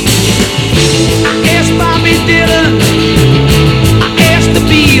 I asked Bobby Dylan, I asked the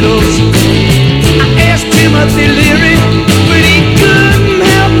Beatles, I asked Timothy Leary, but he couldn't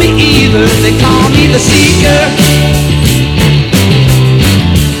help me either. They call me the seeker.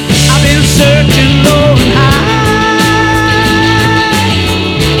 I've been searching low and high.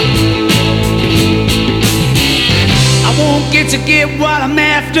 I won't get to get what I'm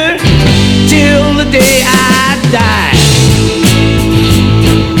after till the day I die.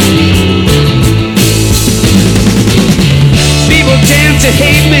 People tend to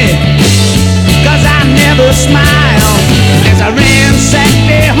hate me 'cause I never smile. As I ransack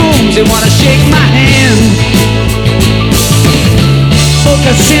their homes, they wanna shake my hand.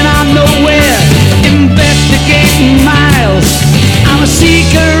 Focusing on nowhere, investigating miles. I'm a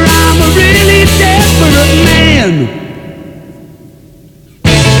seeker, I'm a really desperate man.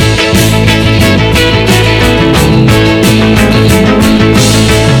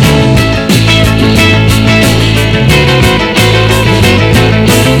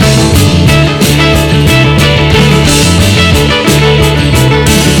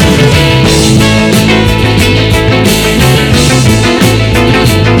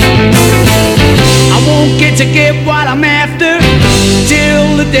 To get what I'm after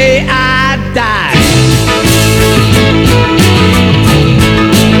till the day I die.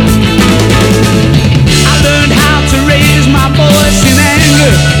 I learned how to raise my voice in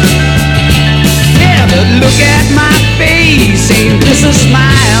anger. Yeah, but look at my face, ain't this a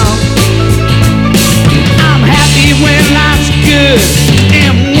smile? I'm happy when life's good,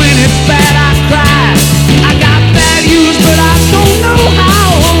 and when it's bad I cry. I got values, but I don't know how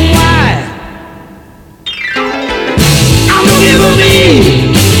or why. I'm looking for me,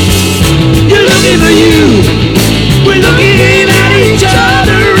 you're looking for you. We're looking at each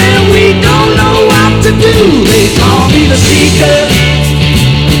other and we don't know what to do. They call me the seeker.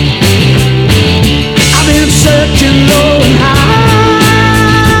 I've been searching low and high.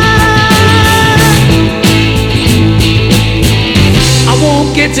 I won't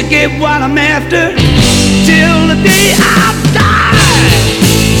get to get what I'm after till the day I die.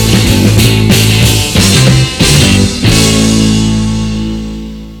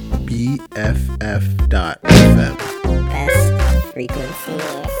 BFF.FM. Best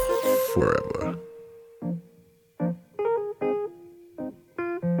frequencies forever.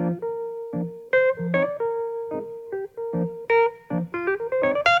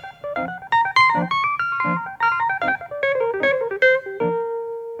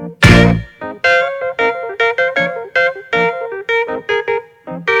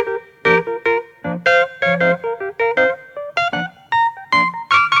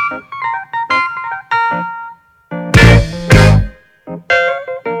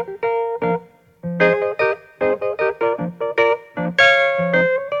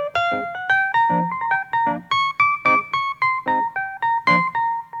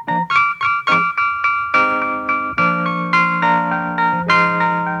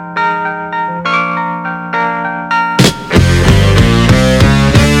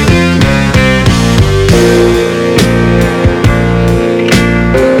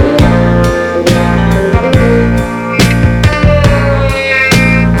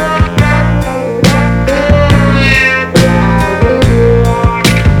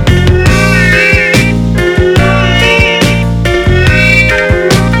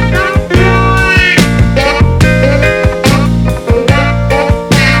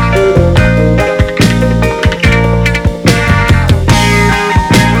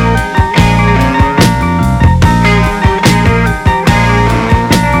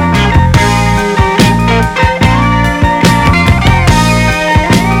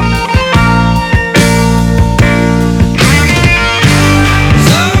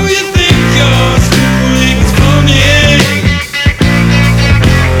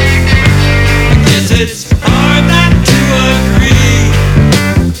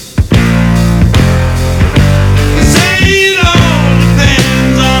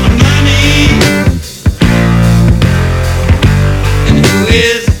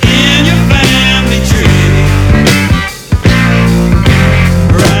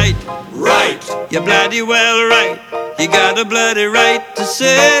 You're bloody well right. You got a bloody right to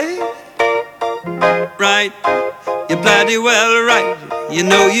say. Right. You're bloody well right. You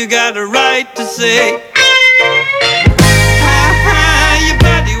know you got a right to say.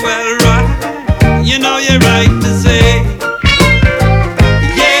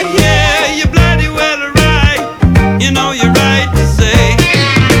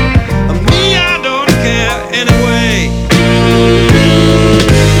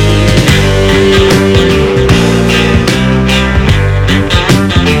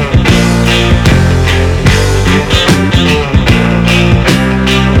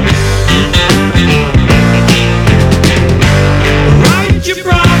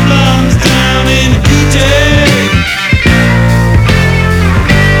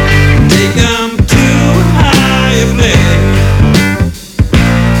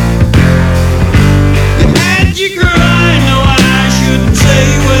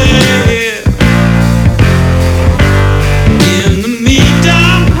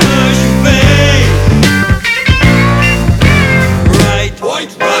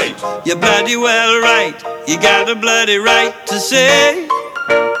 bloody well right. You got a bloody right to say.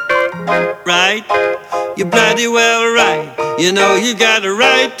 Right, you're bloody well right. You know you got a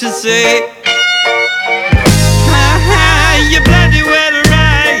right to say. Ha ha, you're bloody well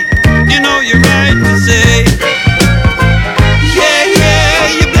right. You know you're right to say. Yeah,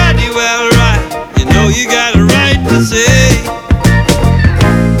 yeah, you're bloody well right. You know you got a right to say.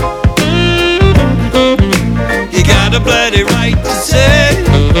 You got a bloody right to say.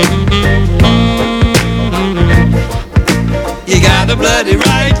 You got a bloody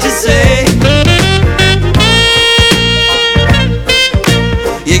right to say.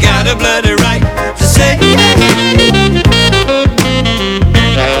 You got a bloody right to say.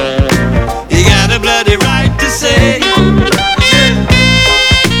 You got a bloody right to say.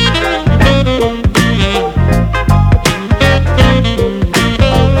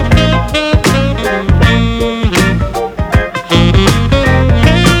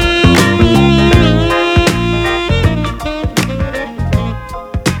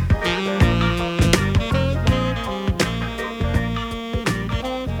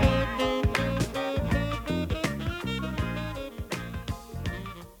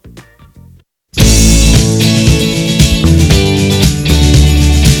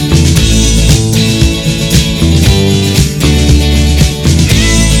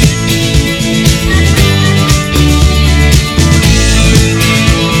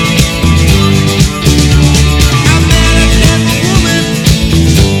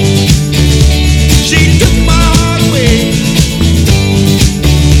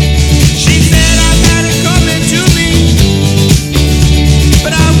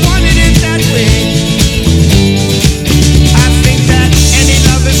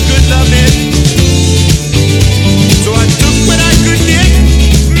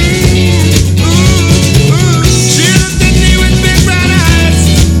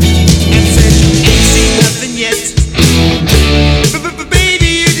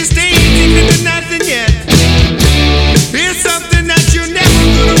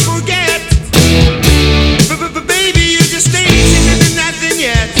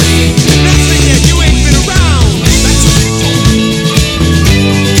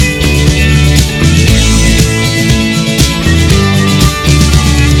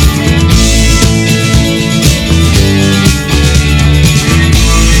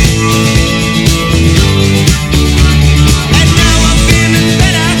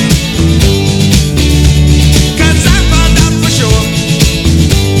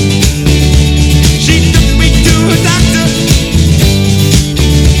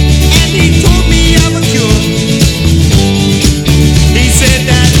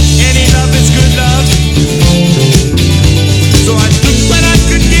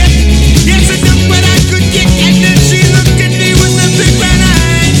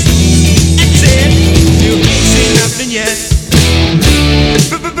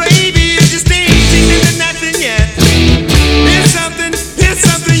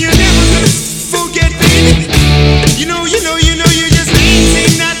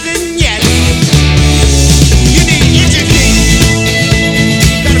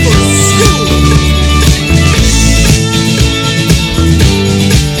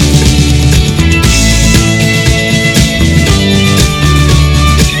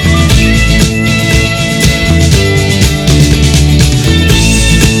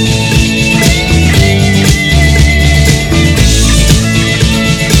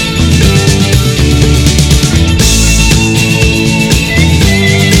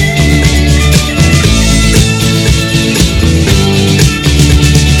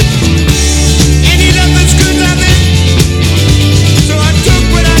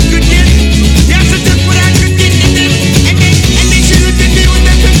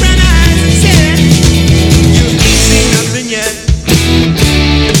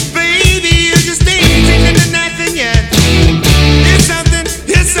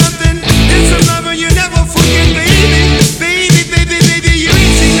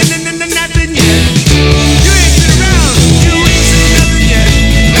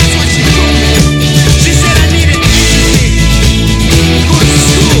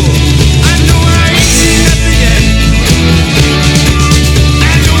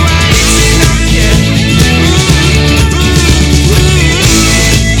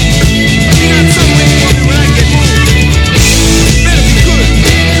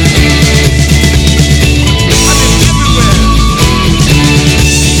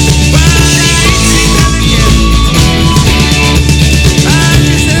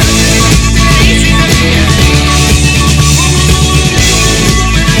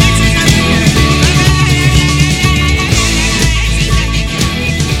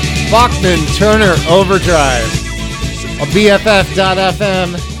 Bachman Turner Overdrive on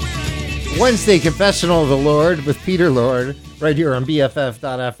BFF.FM. Wednesday Confessional of the Lord with Peter Lord right here on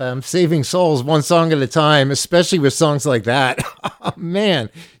BFF.FM. Saving souls one song at a time, especially with songs like that. Oh, man,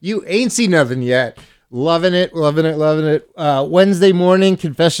 you ain't seen nothing yet. Loving it, loving it, loving it. Wednesday morning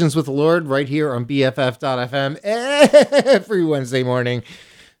Confessions with the Lord right here on BFF.FM every Wednesday morning.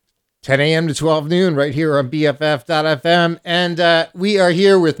 10 a.m. to 12 noon right here on BFF.FM. And we are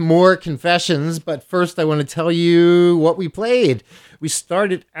here with more confessions. But first, I want to tell you what we played. We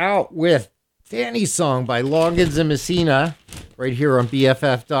started out with Danny's song by Loggins and Messina right here on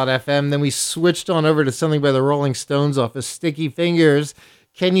BFF.FM. Then we switched on over to something by the Rolling Stones off of Sticky Fingers.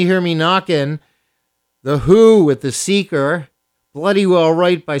 Can You Hear Me Knockin'? The Who with The Seeker. Bloody Well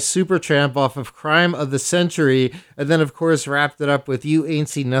Right by Supertramp off of Crime of the Century. And then, of course, wrapped it up with You Ain't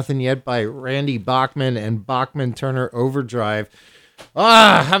Seen Nothing Yet by Randy Bachman and Bachman Turner Overdrive.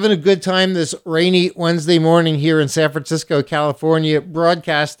 Having a good time this rainy Wednesday morning here in San Francisco, California,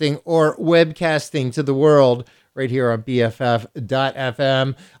 broadcasting or webcasting to the world right here on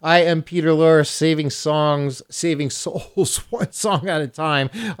BFF.FM. I am Peter Lure, saving songs, saving souls, one song at a time.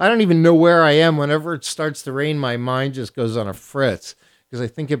 I don't even know where I am. Whenever it starts to rain, my mind just goes on a fritz because I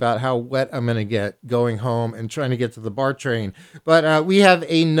think about how wet I'm going to get going home and trying to get to the BART train. But we have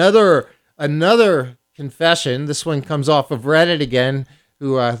another confession. This one comes off of Reddit again,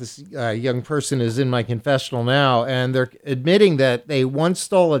 who this young person is in my confessional now, and they're admitting that they once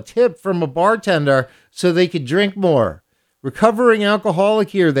stole a tip from a bartender so they could drink more. Recovering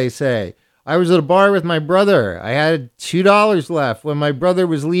alcoholic here, they say. I was at a bar with my brother. I had $2 left. When my brother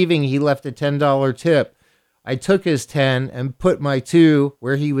was leaving, he left a $10 tip. I took his 10 and put my 2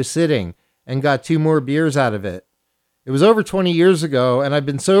 where he was sitting and got 2 more beers out of it. It was over 20 years ago, and I've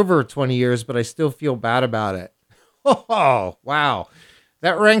been sober 20 years, but I still feel bad about it. Oh, wow.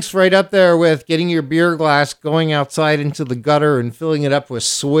 That ranks right up there with getting your beer glass, going outside into the gutter and filling it up with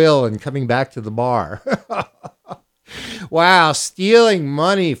swill and coming back to the bar. Wow, stealing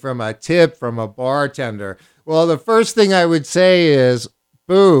money from a tip from a bartender. Well, the first thing I would say is,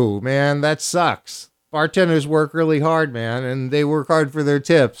 boo, man, that sucks. Bartenders work really hard, man, and they work hard for their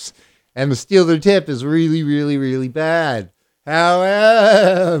tips. And to steal their tip is really, really, really bad.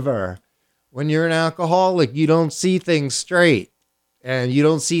 However, when you're an alcoholic, you don't see things straight. And you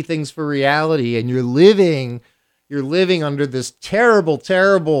don't see things for reality, and you're living under this terrible,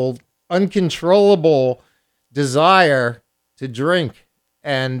 terrible, uncontrollable desire to drink.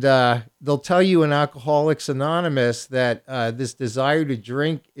 And they'll tell you in Alcoholics Anonymous that this desire to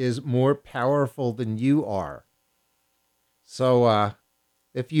drink is more powerful than you are. So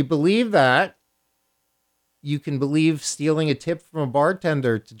if you believe that, you can believe stealing a tip from a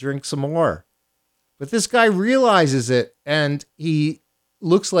bartender to drink some more. But this guy realizes it, and he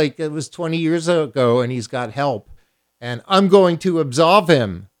looks like it was 20 years ago, and he's got help. And I'm going to absolve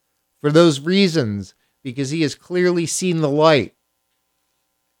him for those reasons, because he has clearly seen the light.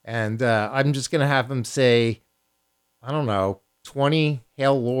 And I'm just going to have him say, I don't know, 20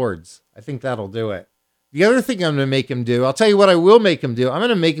 Hail Lords. I think that'll do it. The other thing I'm going to make him do, I'll tell you what I will make him do. I'm going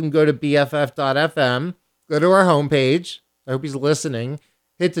to make him go to BFF.FM, go to our homepage. I hope he's listening.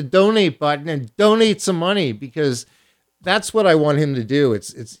 Hit the donate button and donate some money, because that's what I want him to do.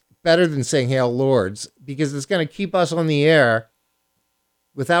 It's better than saying Hail Lords, because it's going to keep us on the air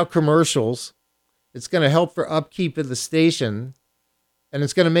without commercials. It's going to help for upkeep of the station, and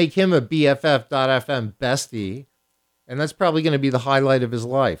it's going to make him a BFF.FM bestie, and that's probably going to be the highlight of his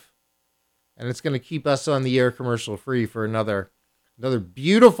life. And it's going to keep us on the air commercial free for another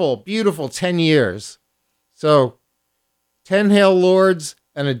beautiful, beautiful 10 years. So 10 Hail Lords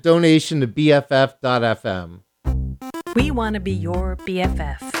and a donation to BFF.FM. We want to be your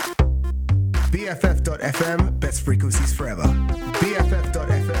BFF. BFF.FM, best frequencies forever.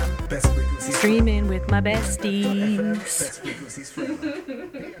 BFF.FM, best frequencies Streaming with my besties. best frequencies forever.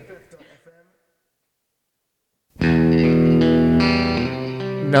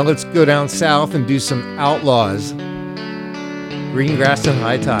 Now let's go down south and do some Outlaws. Green Grass and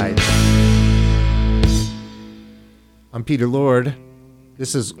High Tides. I'm Peter Lord.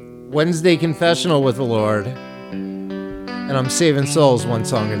 This is Wednesday Confessional with the Lord. And I'm saving souls one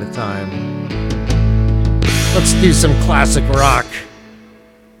song at a time. Let's do some classic rock.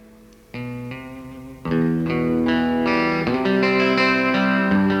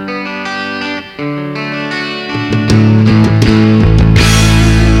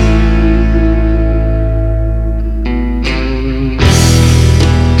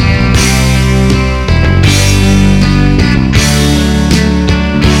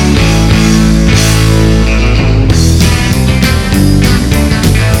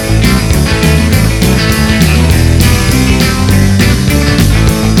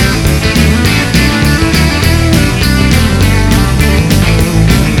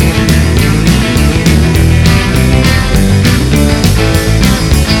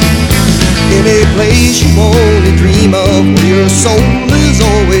 place you only dream of, where your soul is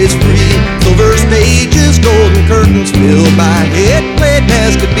always free. Silver stages, golden curtains fill my head, played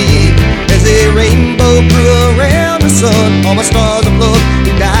as could be. As a rainbow grew around the sun, all my stars of love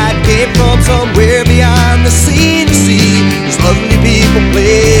who died came from somewhere beyond the sea to see. These lovely people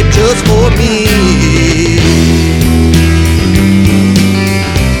played just for me.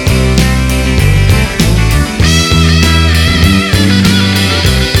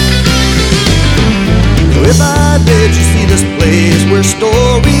 If I let you see this place where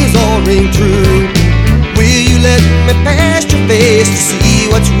stories all ring true, will you let me past your face to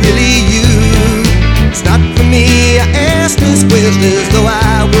see what's really you? It's not for me, I ask this question as though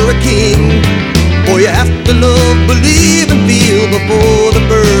I were a king. Boy, you have to love, believe and feel before the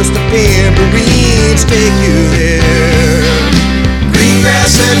burst of tambourines take you there. Green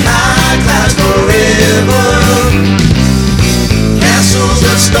grass and high clouds forever, castles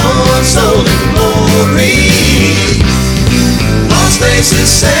of stone sold in glory. Lost faces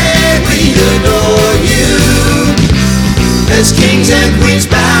say we adore you, as kings and queens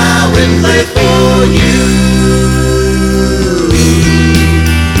bow and play for you.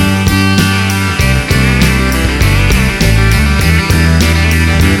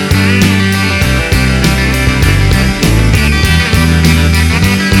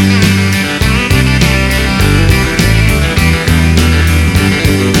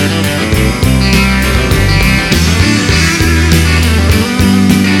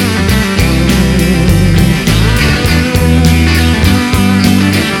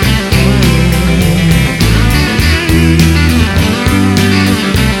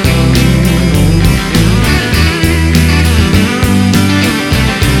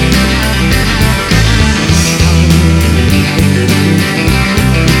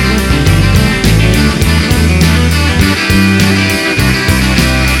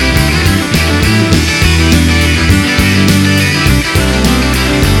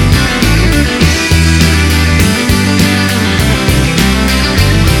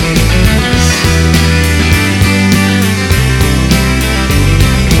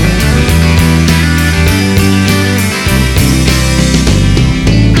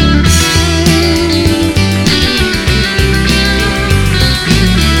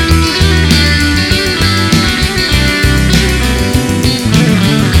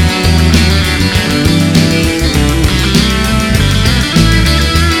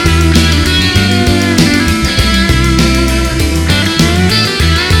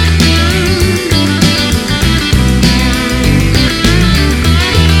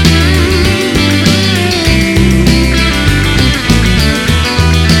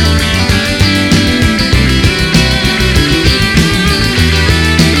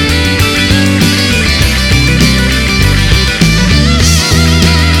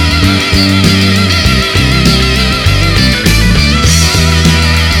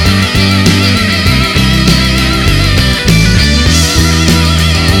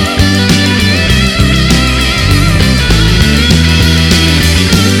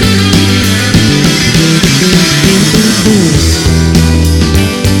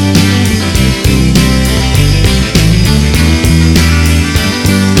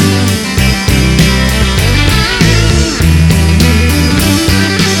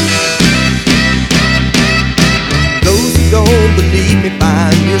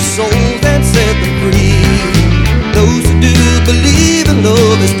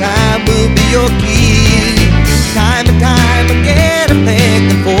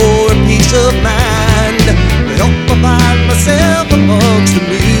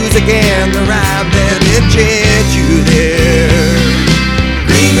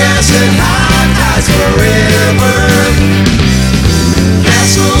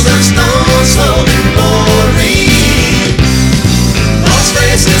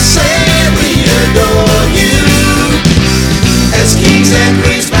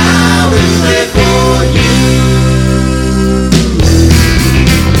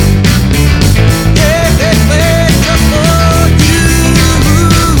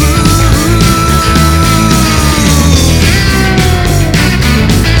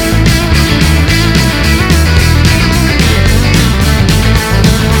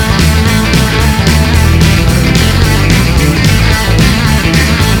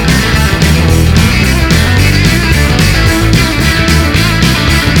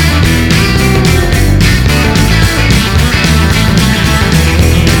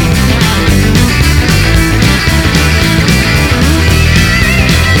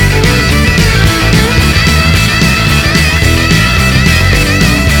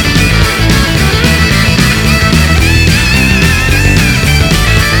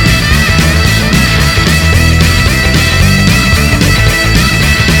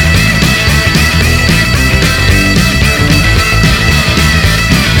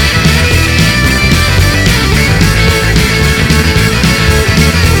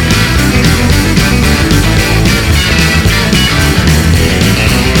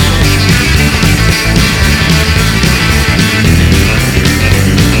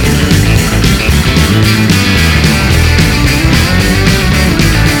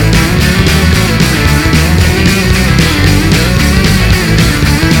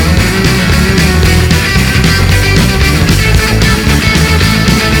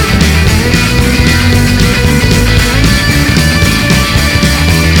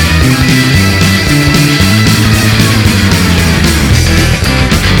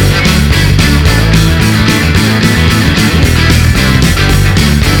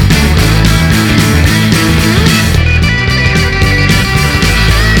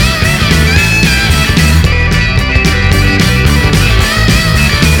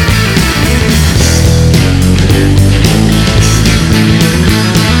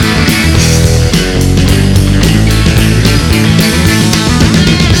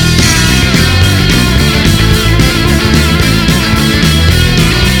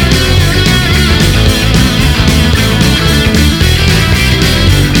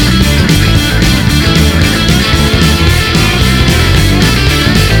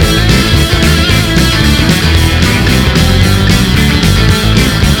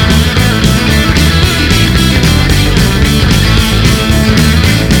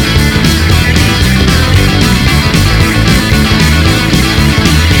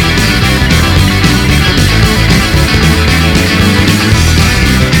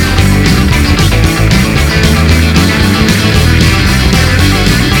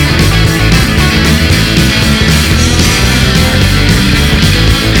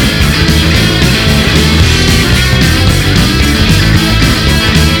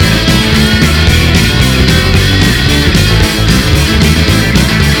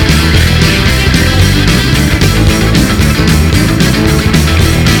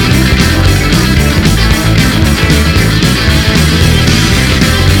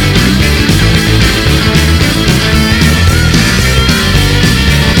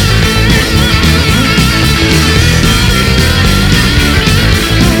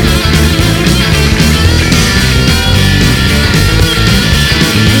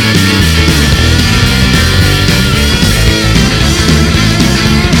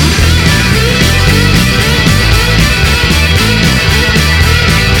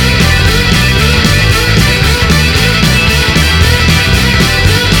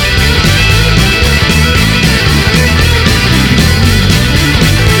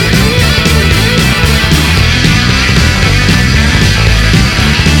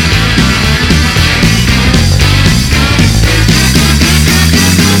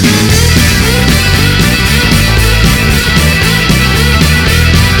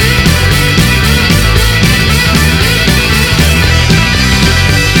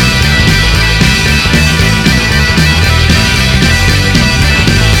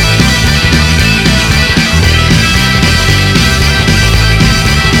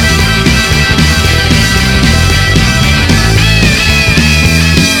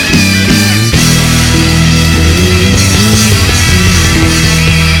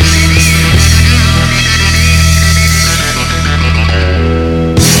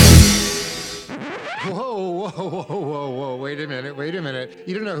 minute.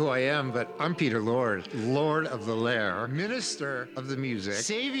 You don't know who I am, but I'm Peter Lord, Lord of the Lair, Minister of the Music,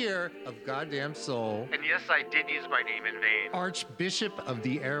 Savior of Goddamn Soul, And yes, I did use my name in vain. Archbishop of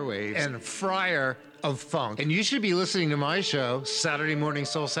the Airwaves, and Friar of Funk. And you should be listening to my show, Saturday Morning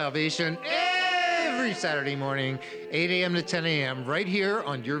Soul Salvation, every Saturday morning, 8 a.m. to 10 a.m., right here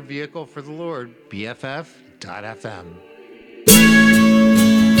on your vehicle for the Lord, BFF.FM.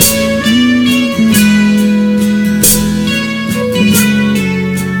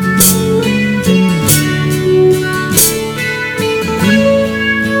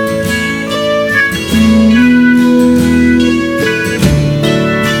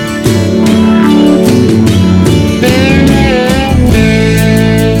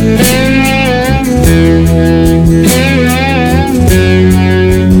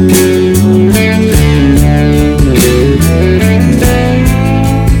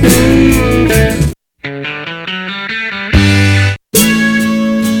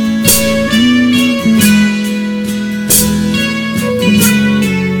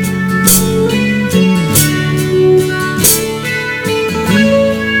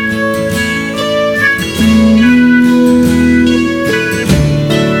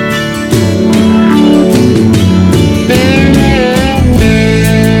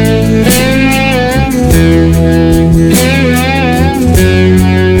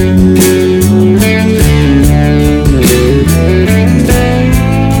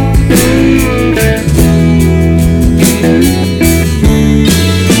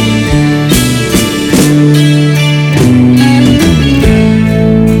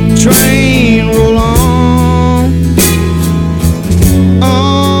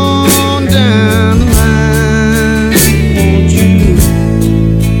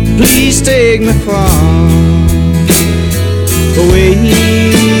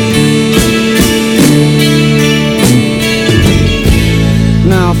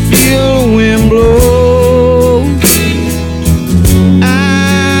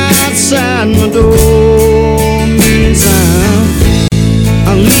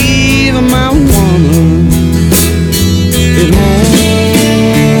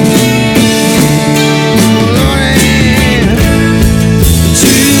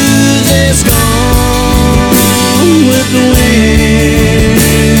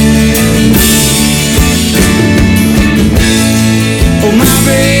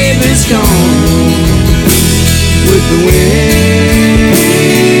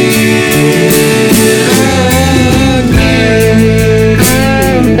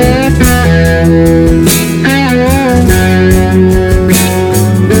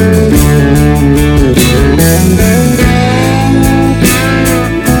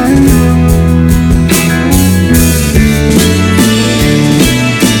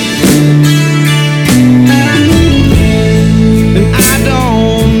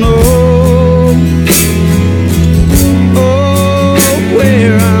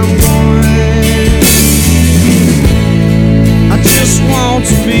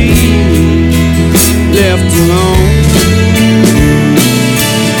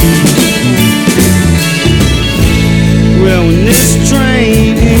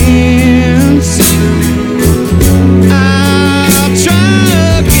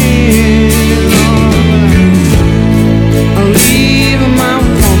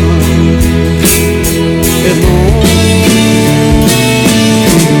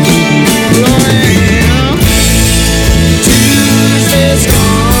 Tuesday's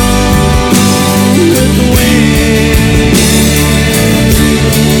gone with the wind.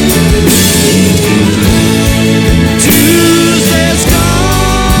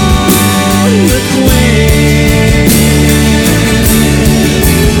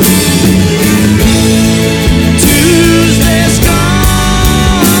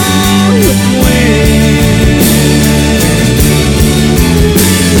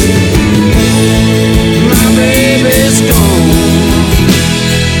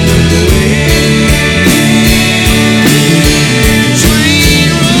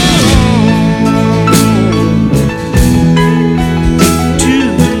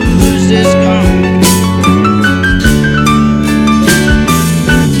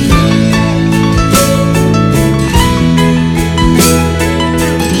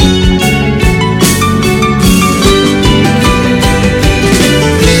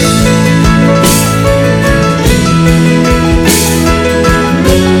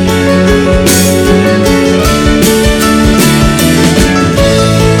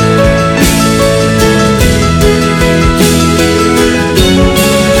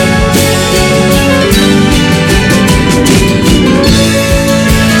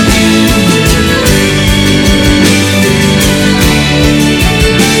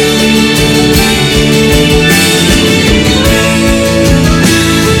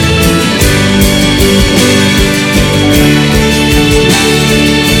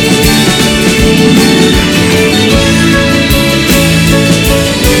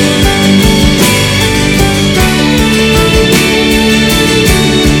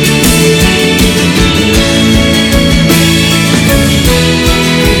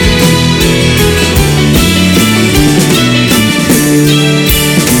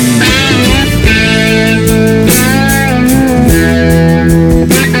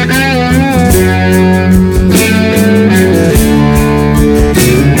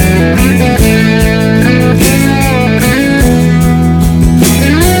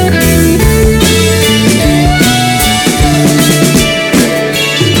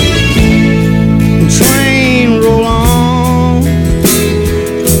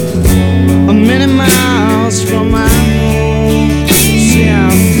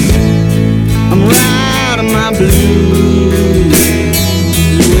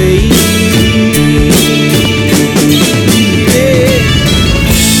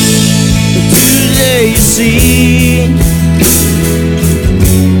 sea.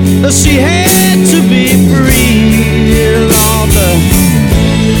 She had to be free, Lord.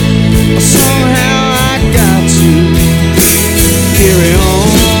 Somehow I got to carry on.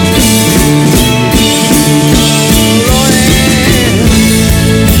 Lord,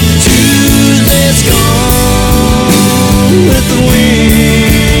 Tuesday's gone with the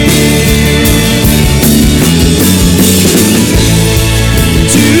wind.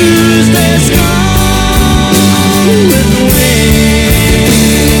 Tuesday's gone with the wind.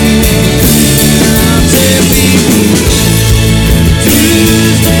 I'll tell people,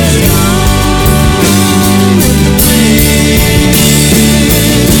 Tuesday's gone with the wind.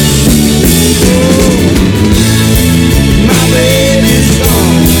 Oh, my baby's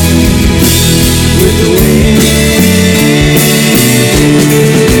gone with the wind.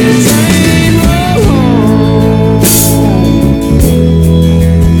 Train roll on.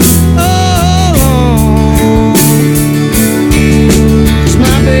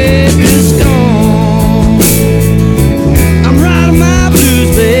 My baby's gone. I'm riding my blues,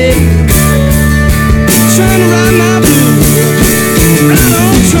 babe. Trying to ride my blues. Ride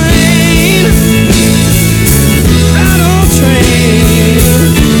on train. Ride on train.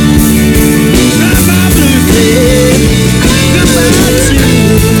 Ride my blues, babe. Goodbye to you,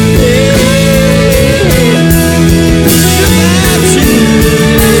 babe. Goodbye to you.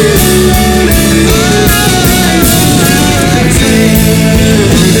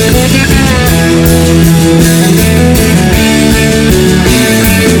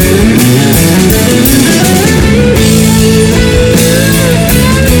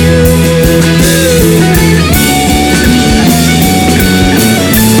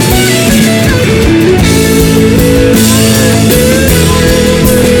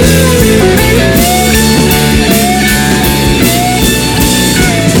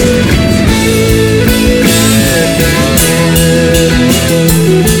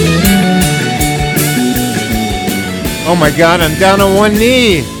 Oh my God, I'm down on one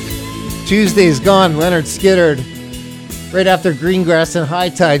knee. Tuesday's Gone, Leonard Skiddard. Right after Greengrass and High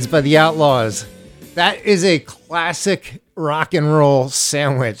Tides by the Outlaws. That is a classic rock and roll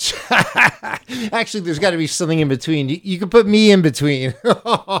sandwich. Actually, there's got to be something in between. You can put me in between.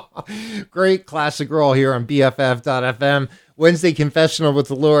 Great classic roll here on BFF.FM. Wednesday Confessional with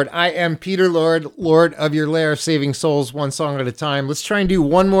the Lord. I am Peter Lord, Lord of your lair, saving souls one song at a time. Let's try and do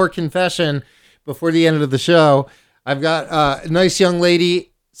one more confession before the end of the show. I've got a nice young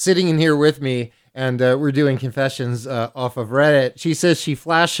lady sitting in here with me, and we're doing confessions off of Reddit. She says she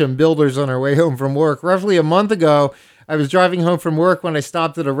flashed some builders on her way home from work. Roughly a month ago, I was driving home from work when I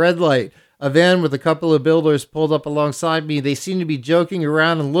stopped at a red light. A van with a couple of builders pulled up alongside me. They seemed to be joking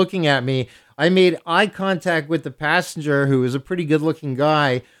around and looking at me. I made eye contact with the passenger, who was a pretty good-looking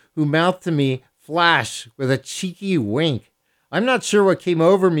guy, who mouthed to me, "Flash," with a cheeky wink. I'm not sure what came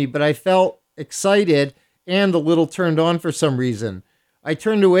over me, but I felt excited and a little turned on for some reason. I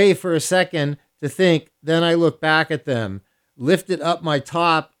turned away for a second to think, then I looked back at them, lifted up my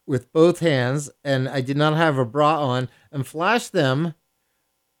top with both hands, and I did not have a bra on, and flashed them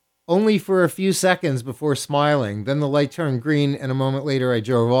only for a few seconds before smiling. Then the light turned green, and a moment later I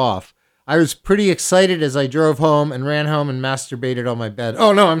drove off. I was pretty excited as I drove home and ran home and masturbated on my bed.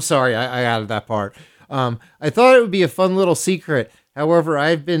 Oh, no, I'm sorry. I added that part. I thought it would be a fun little secret. However,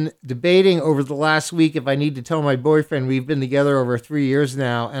 I've been debating over the last week if I need to tell my boyfriend. We've been together over 3 years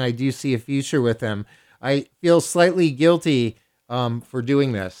now, and I do see a future with him. I feel slightly guilty for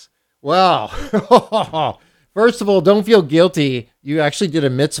doing this. Well, first of all, don't feel guilty. You actually did a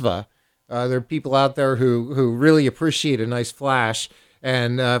mitzvah. There are people out there who really appreciate a nice flash,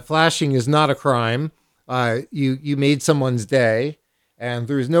 and flashing is not a crime. You made someone's day, and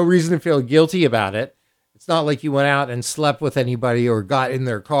there's no reason to feel guilty about it. It's not like you went out and slept with anybody or got in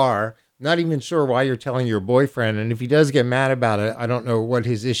their car. Not even sure why you're telling your boyfriend. And if he does get mad about it, I don't know what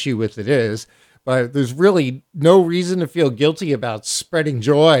his issue with it is. But there's really no reason to feel guilty about spreading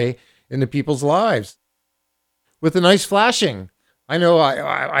joy into people's lives with a nice flashing. I know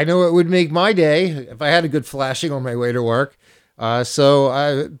it would make my day if I had a good flashing on my way to work.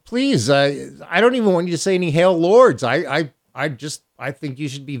 So please, I don't even want you to say any Hail Lords. I think you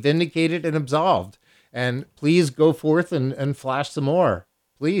should be vindicated and absolved. And please go forth and flash some more.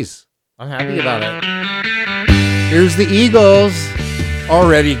 Please. I'm happy about it. Here's the Eagles.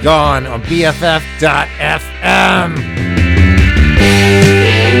 Already Gone on BFF.FM.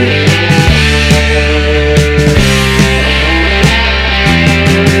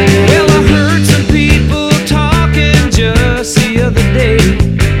 Well, I heard some people talking just the other day,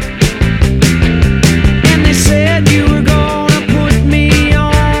 and they said you were gonna put me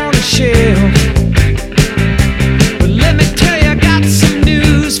on a shelf.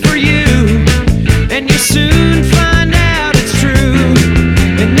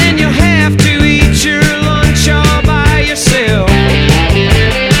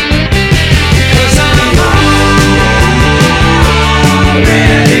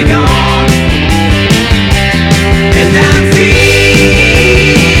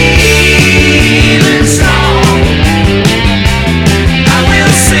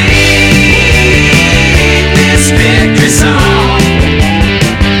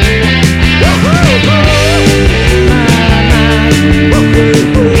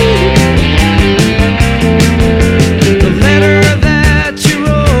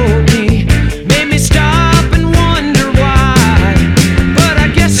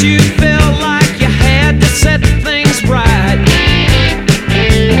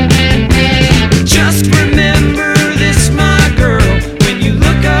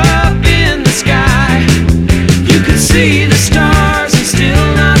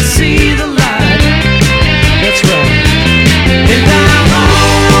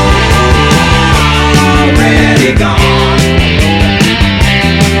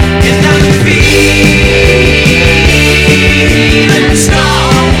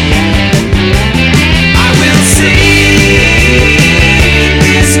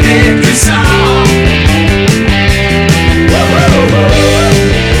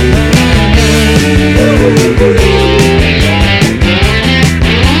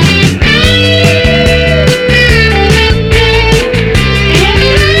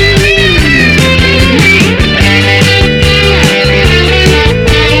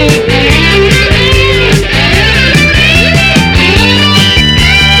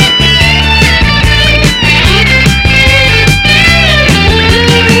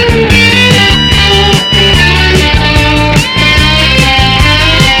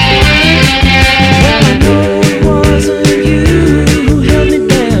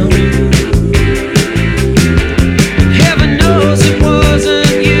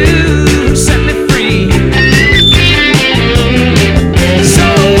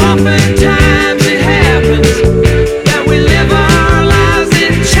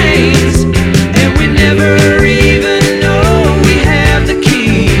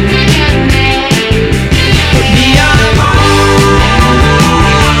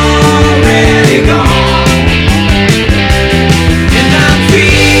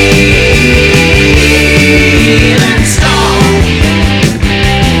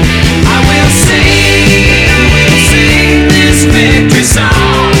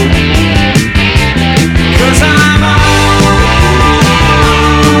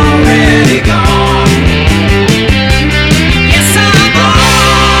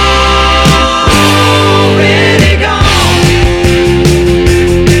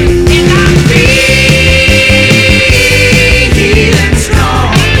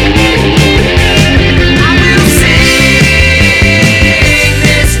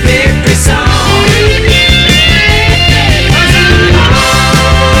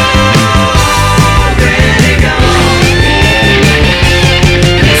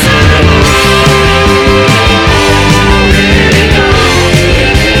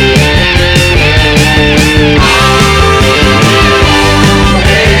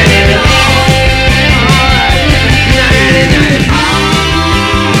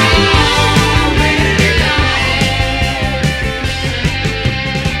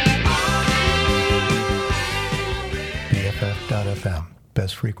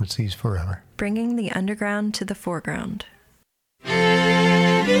 frequencies forever. Bringing the underground to the foreground.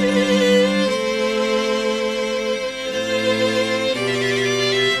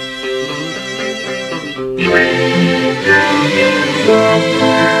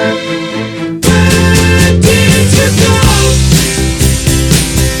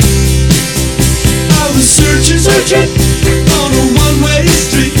 I was searching on a one-way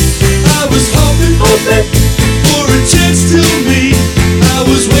street. I was hoping for a chance to meet. I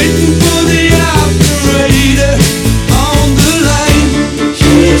was waiting for the operator on the line.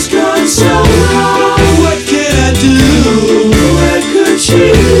 She's gone so long. What can I do? Where could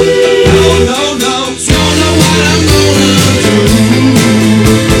she be? No, don't know what I'm gonna do.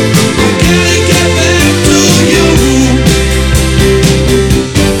 Gotta get back to you.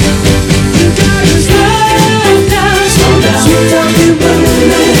 You gotta slow down, sweet talking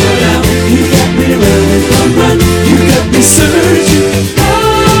woman. You got me running, run, you got me searching.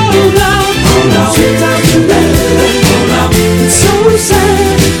 Hold on, sweet talking woman. It's so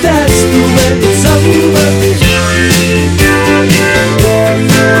sad that that's the way it's over.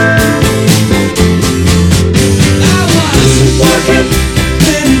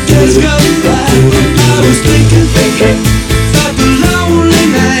 Many days gone by. I was thinking about the lonely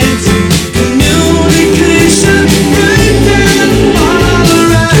nights. Communication breaking all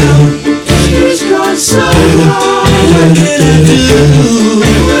around. She's gone so long. What can I do?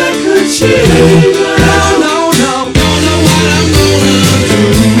 Where could she be? No, don't know what I'm gonna do.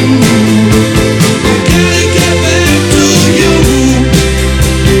 Gotta get back to you.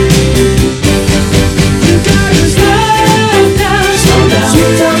 You gotta slow down,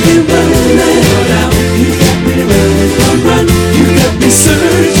 sweet talking woman. You got me running, run, you got me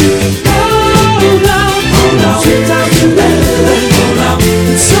searching. Hold on, sweet talking woman.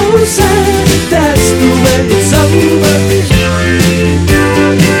 It's so sad that that's the way it's over.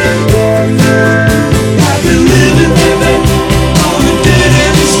 I've been living on a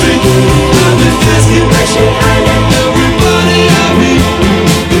dead-end street. I've been asking everybody I meet.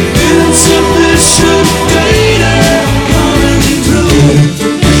 Insufficient data coming through.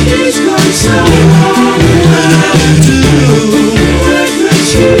 She's gone so long. What do I do? Where could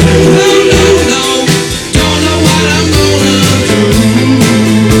she be? No, don't know what I'm gonna do.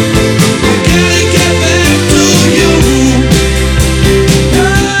 Gotta get back to you.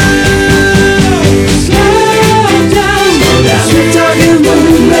 Slow down, sweet talking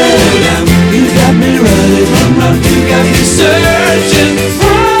woman. You got me running, you got me searching.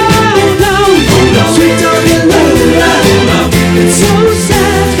 Hold on, sweet talking woman. It's so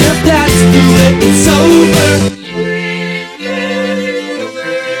sad that that's the way it's over.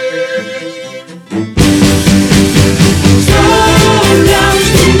 Slow down,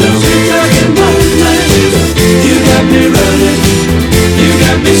 sweet talking woman. You got me running, you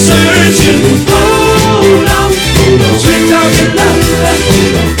got me searching. Hold on, sweet talking woman.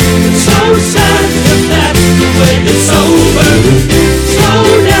 It's so sad that that's the way it's over. Slow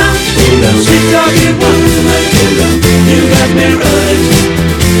down, sweet talking woman. You got me running,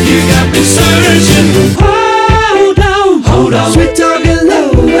 you got me searching. Hold on, sweet talking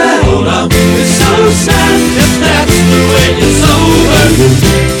woman. Hold on, it's so sad that that's the way it's over.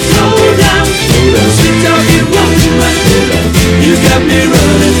 Slow down, sweet talking woman. You got me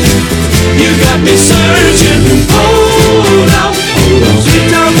running, you got me searching. Hold on, sweet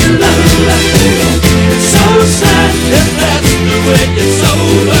talking woman. It's so sad that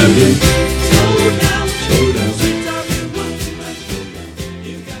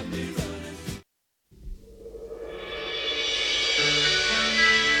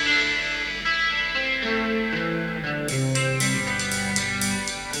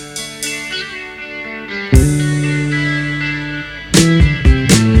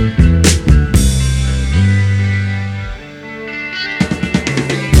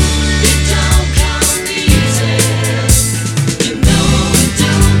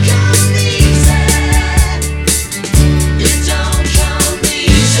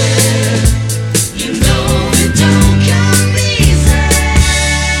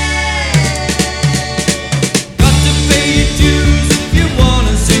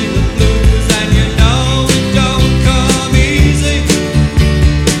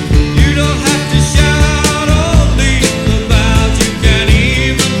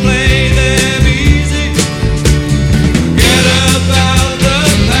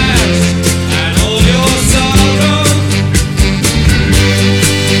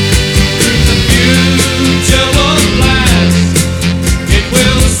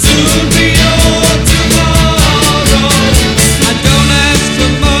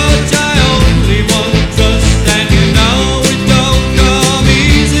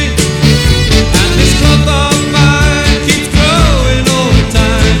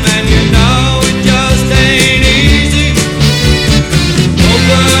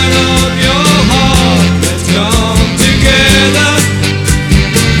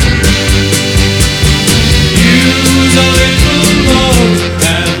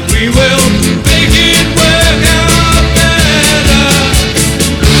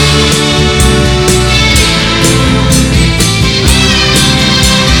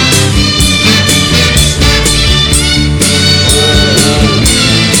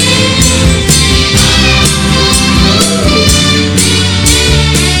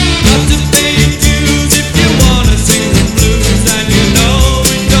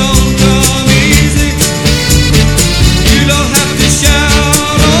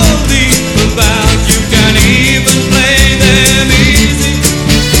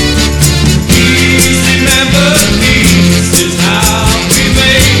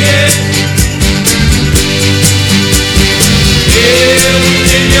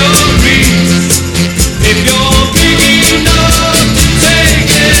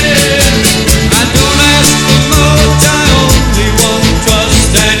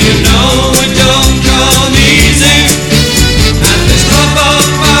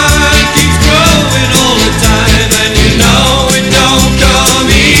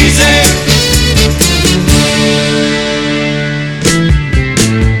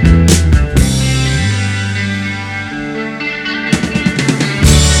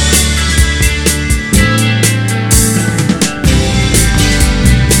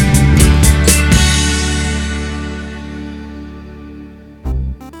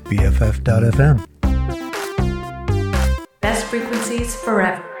BFF.FM. Best frequencies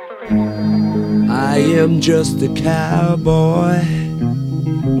forever. I am just a cowboy,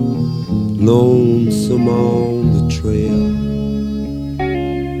 lonesome on the trail.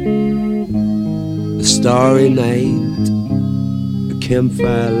 A starry night, a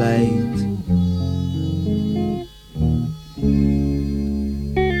campfire light.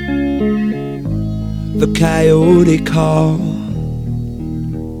 The coyote call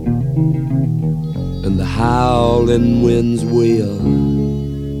and the howling winds wail.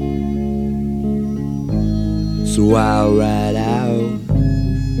 So I'll ride out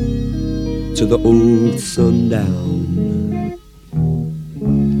to the old sundown.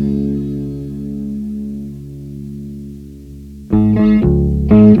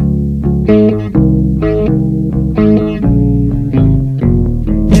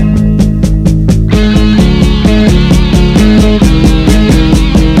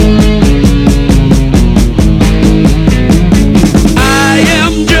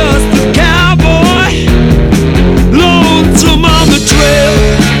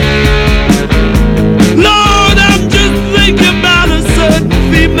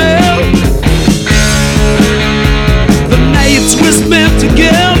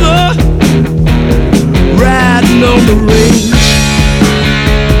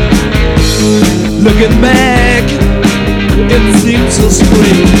 Looking back, it seems so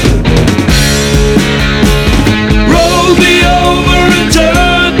strange. Roll me over and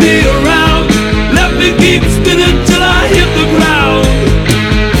turn me around. Let me keep spinning till I hit the ground.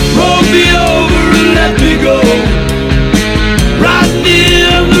 Roll me over and let me go. Right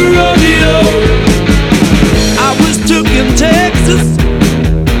near the rodeo. I was took in Texas.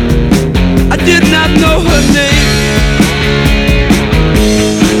 I did not know her name.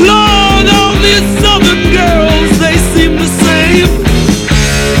 Southern girls, they seem the same.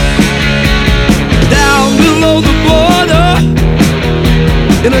 Down below the border,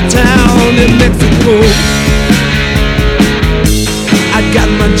 in a town in Mexico, I got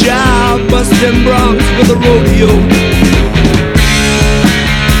my job busting broncs for the rodeo.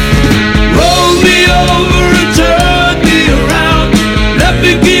 Roll me over and turn me around. Let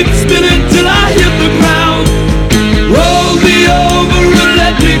me keep spinning till I hit the ground. Roll me over and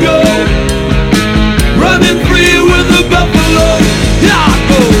let me go. Running free with the buffalo, here I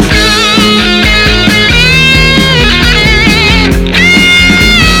go.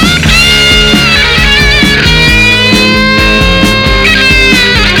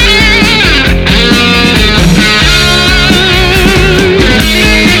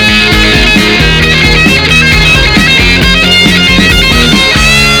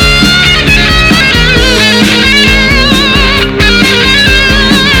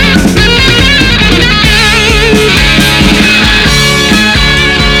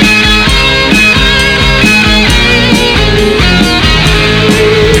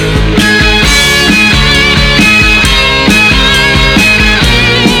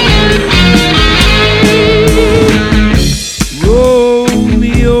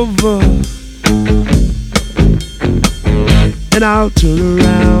 And I'll turn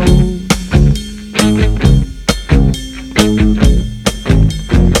around.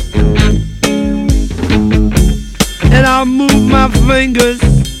 And I'll move my fingers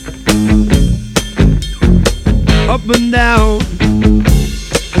up and down,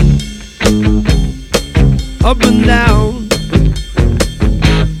 up and down.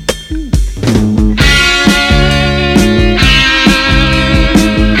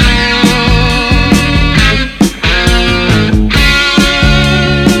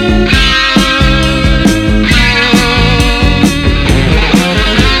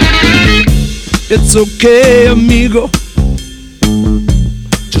 It's okay, amigo,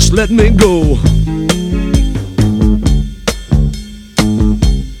 just let me go.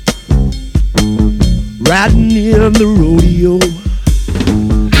 Riding in the rodeo.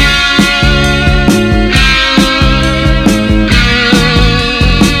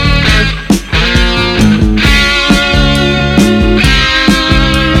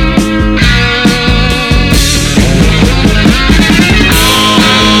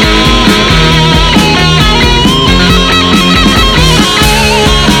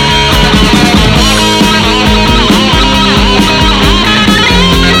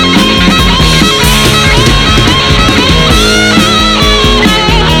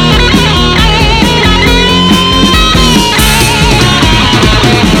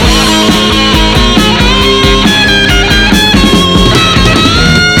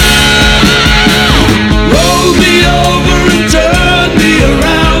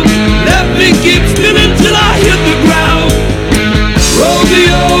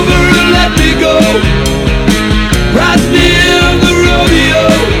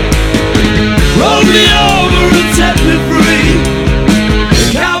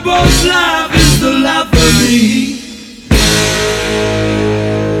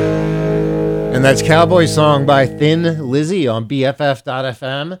 And that's Cowboy Song by Thin Lizzy on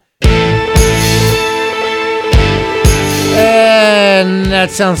BFF.FM. And that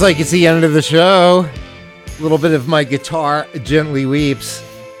sounds like it's the end of the show. A little bit of My Guitar Gently Weeps.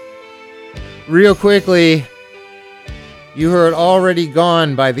 Real quickly, you heard Already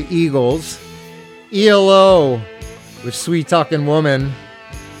Gone by the Eagles. ELO with Sweet Talkin' Woman.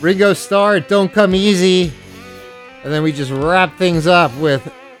 Ringo Starr, Don't Come Easy. And then we just wrap things up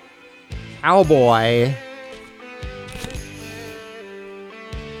with Cowboy.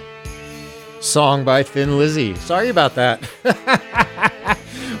 Song by Thin Lizzy. Sorry about that.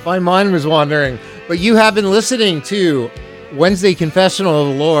 My mind was wandering. But you have been listening to Wednesday Confessional of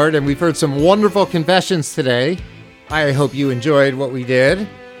the Lord, and we've heard some wonderful confessions today. I hope you enjoyed what we did.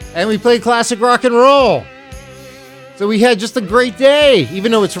 And we played classic rock and roll. So we had just a great day.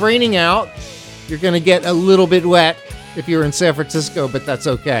 Even though it's raining out, you're going to get a little bit wet if you're in San Francisco, but that's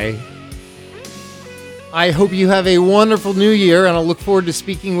okay. I hope you have a wonderful new year, and I'll look forward to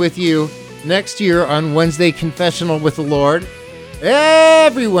speaking with you next year on Wednesday Confessional with the Lord.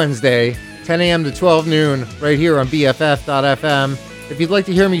 Every Wednesday, 10 a.m. to 12 noon, right here on BFF.FM. If you'd like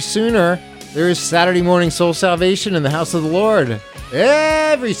to hear me sooner, there is Saturday Morning Soul Salvation in the House of the Lord.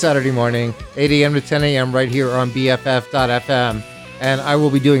 Every Saturday morning, 8 a.m. to 10 a.m. right here on BFF.FM. And I will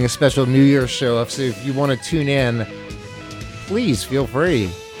be doing a special New Year's show, so if you want to tune in, please feel free.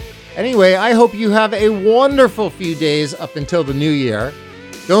 Anyway, I hope you have a wonderful few days up until the new year.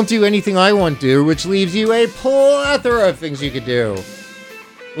 Don't do anything I won't do, which leaves you a plethora of things you could do.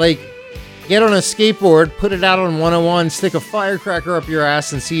 Like, get on a skateboard, put it out on 101, stick a firecracker up your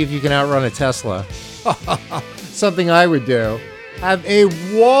ass, and see if you can outrun a Tesla. Something I would do. Have a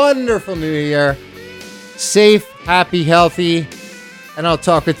wonderful new year. Safe, happy, healthy, and I'll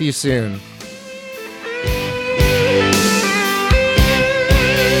talk with you soon.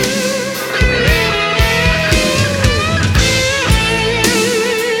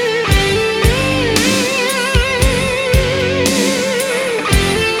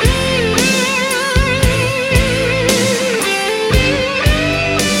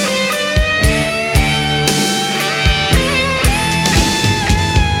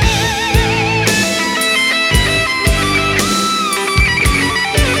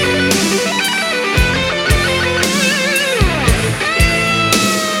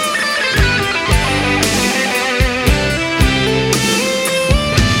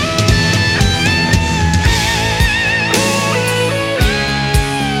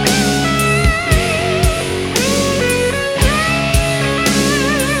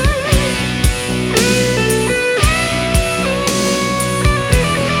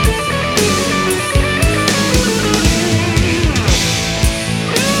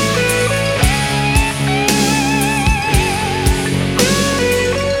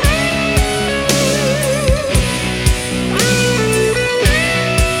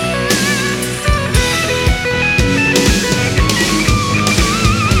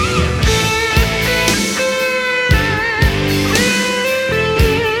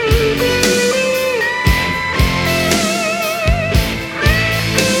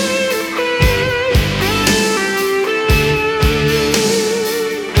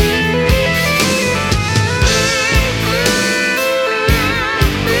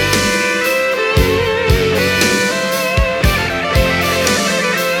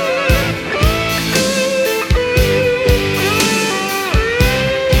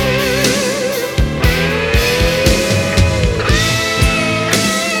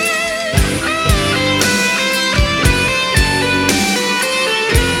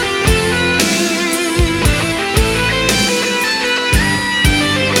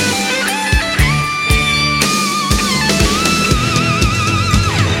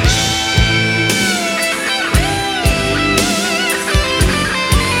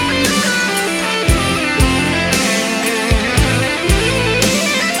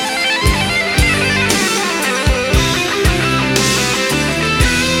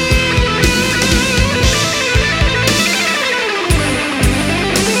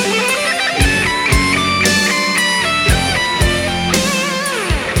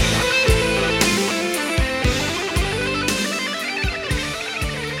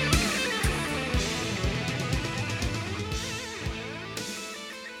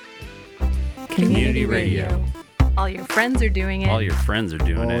 Community radio. All your friends are doing it. All your friends are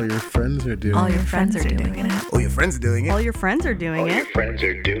doing it. All your friends are doing it. All your friends are doing it. All your friends are doing it. All your friends are doing it. All your friends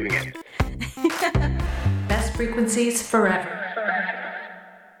are doing it. Best frequencies forever.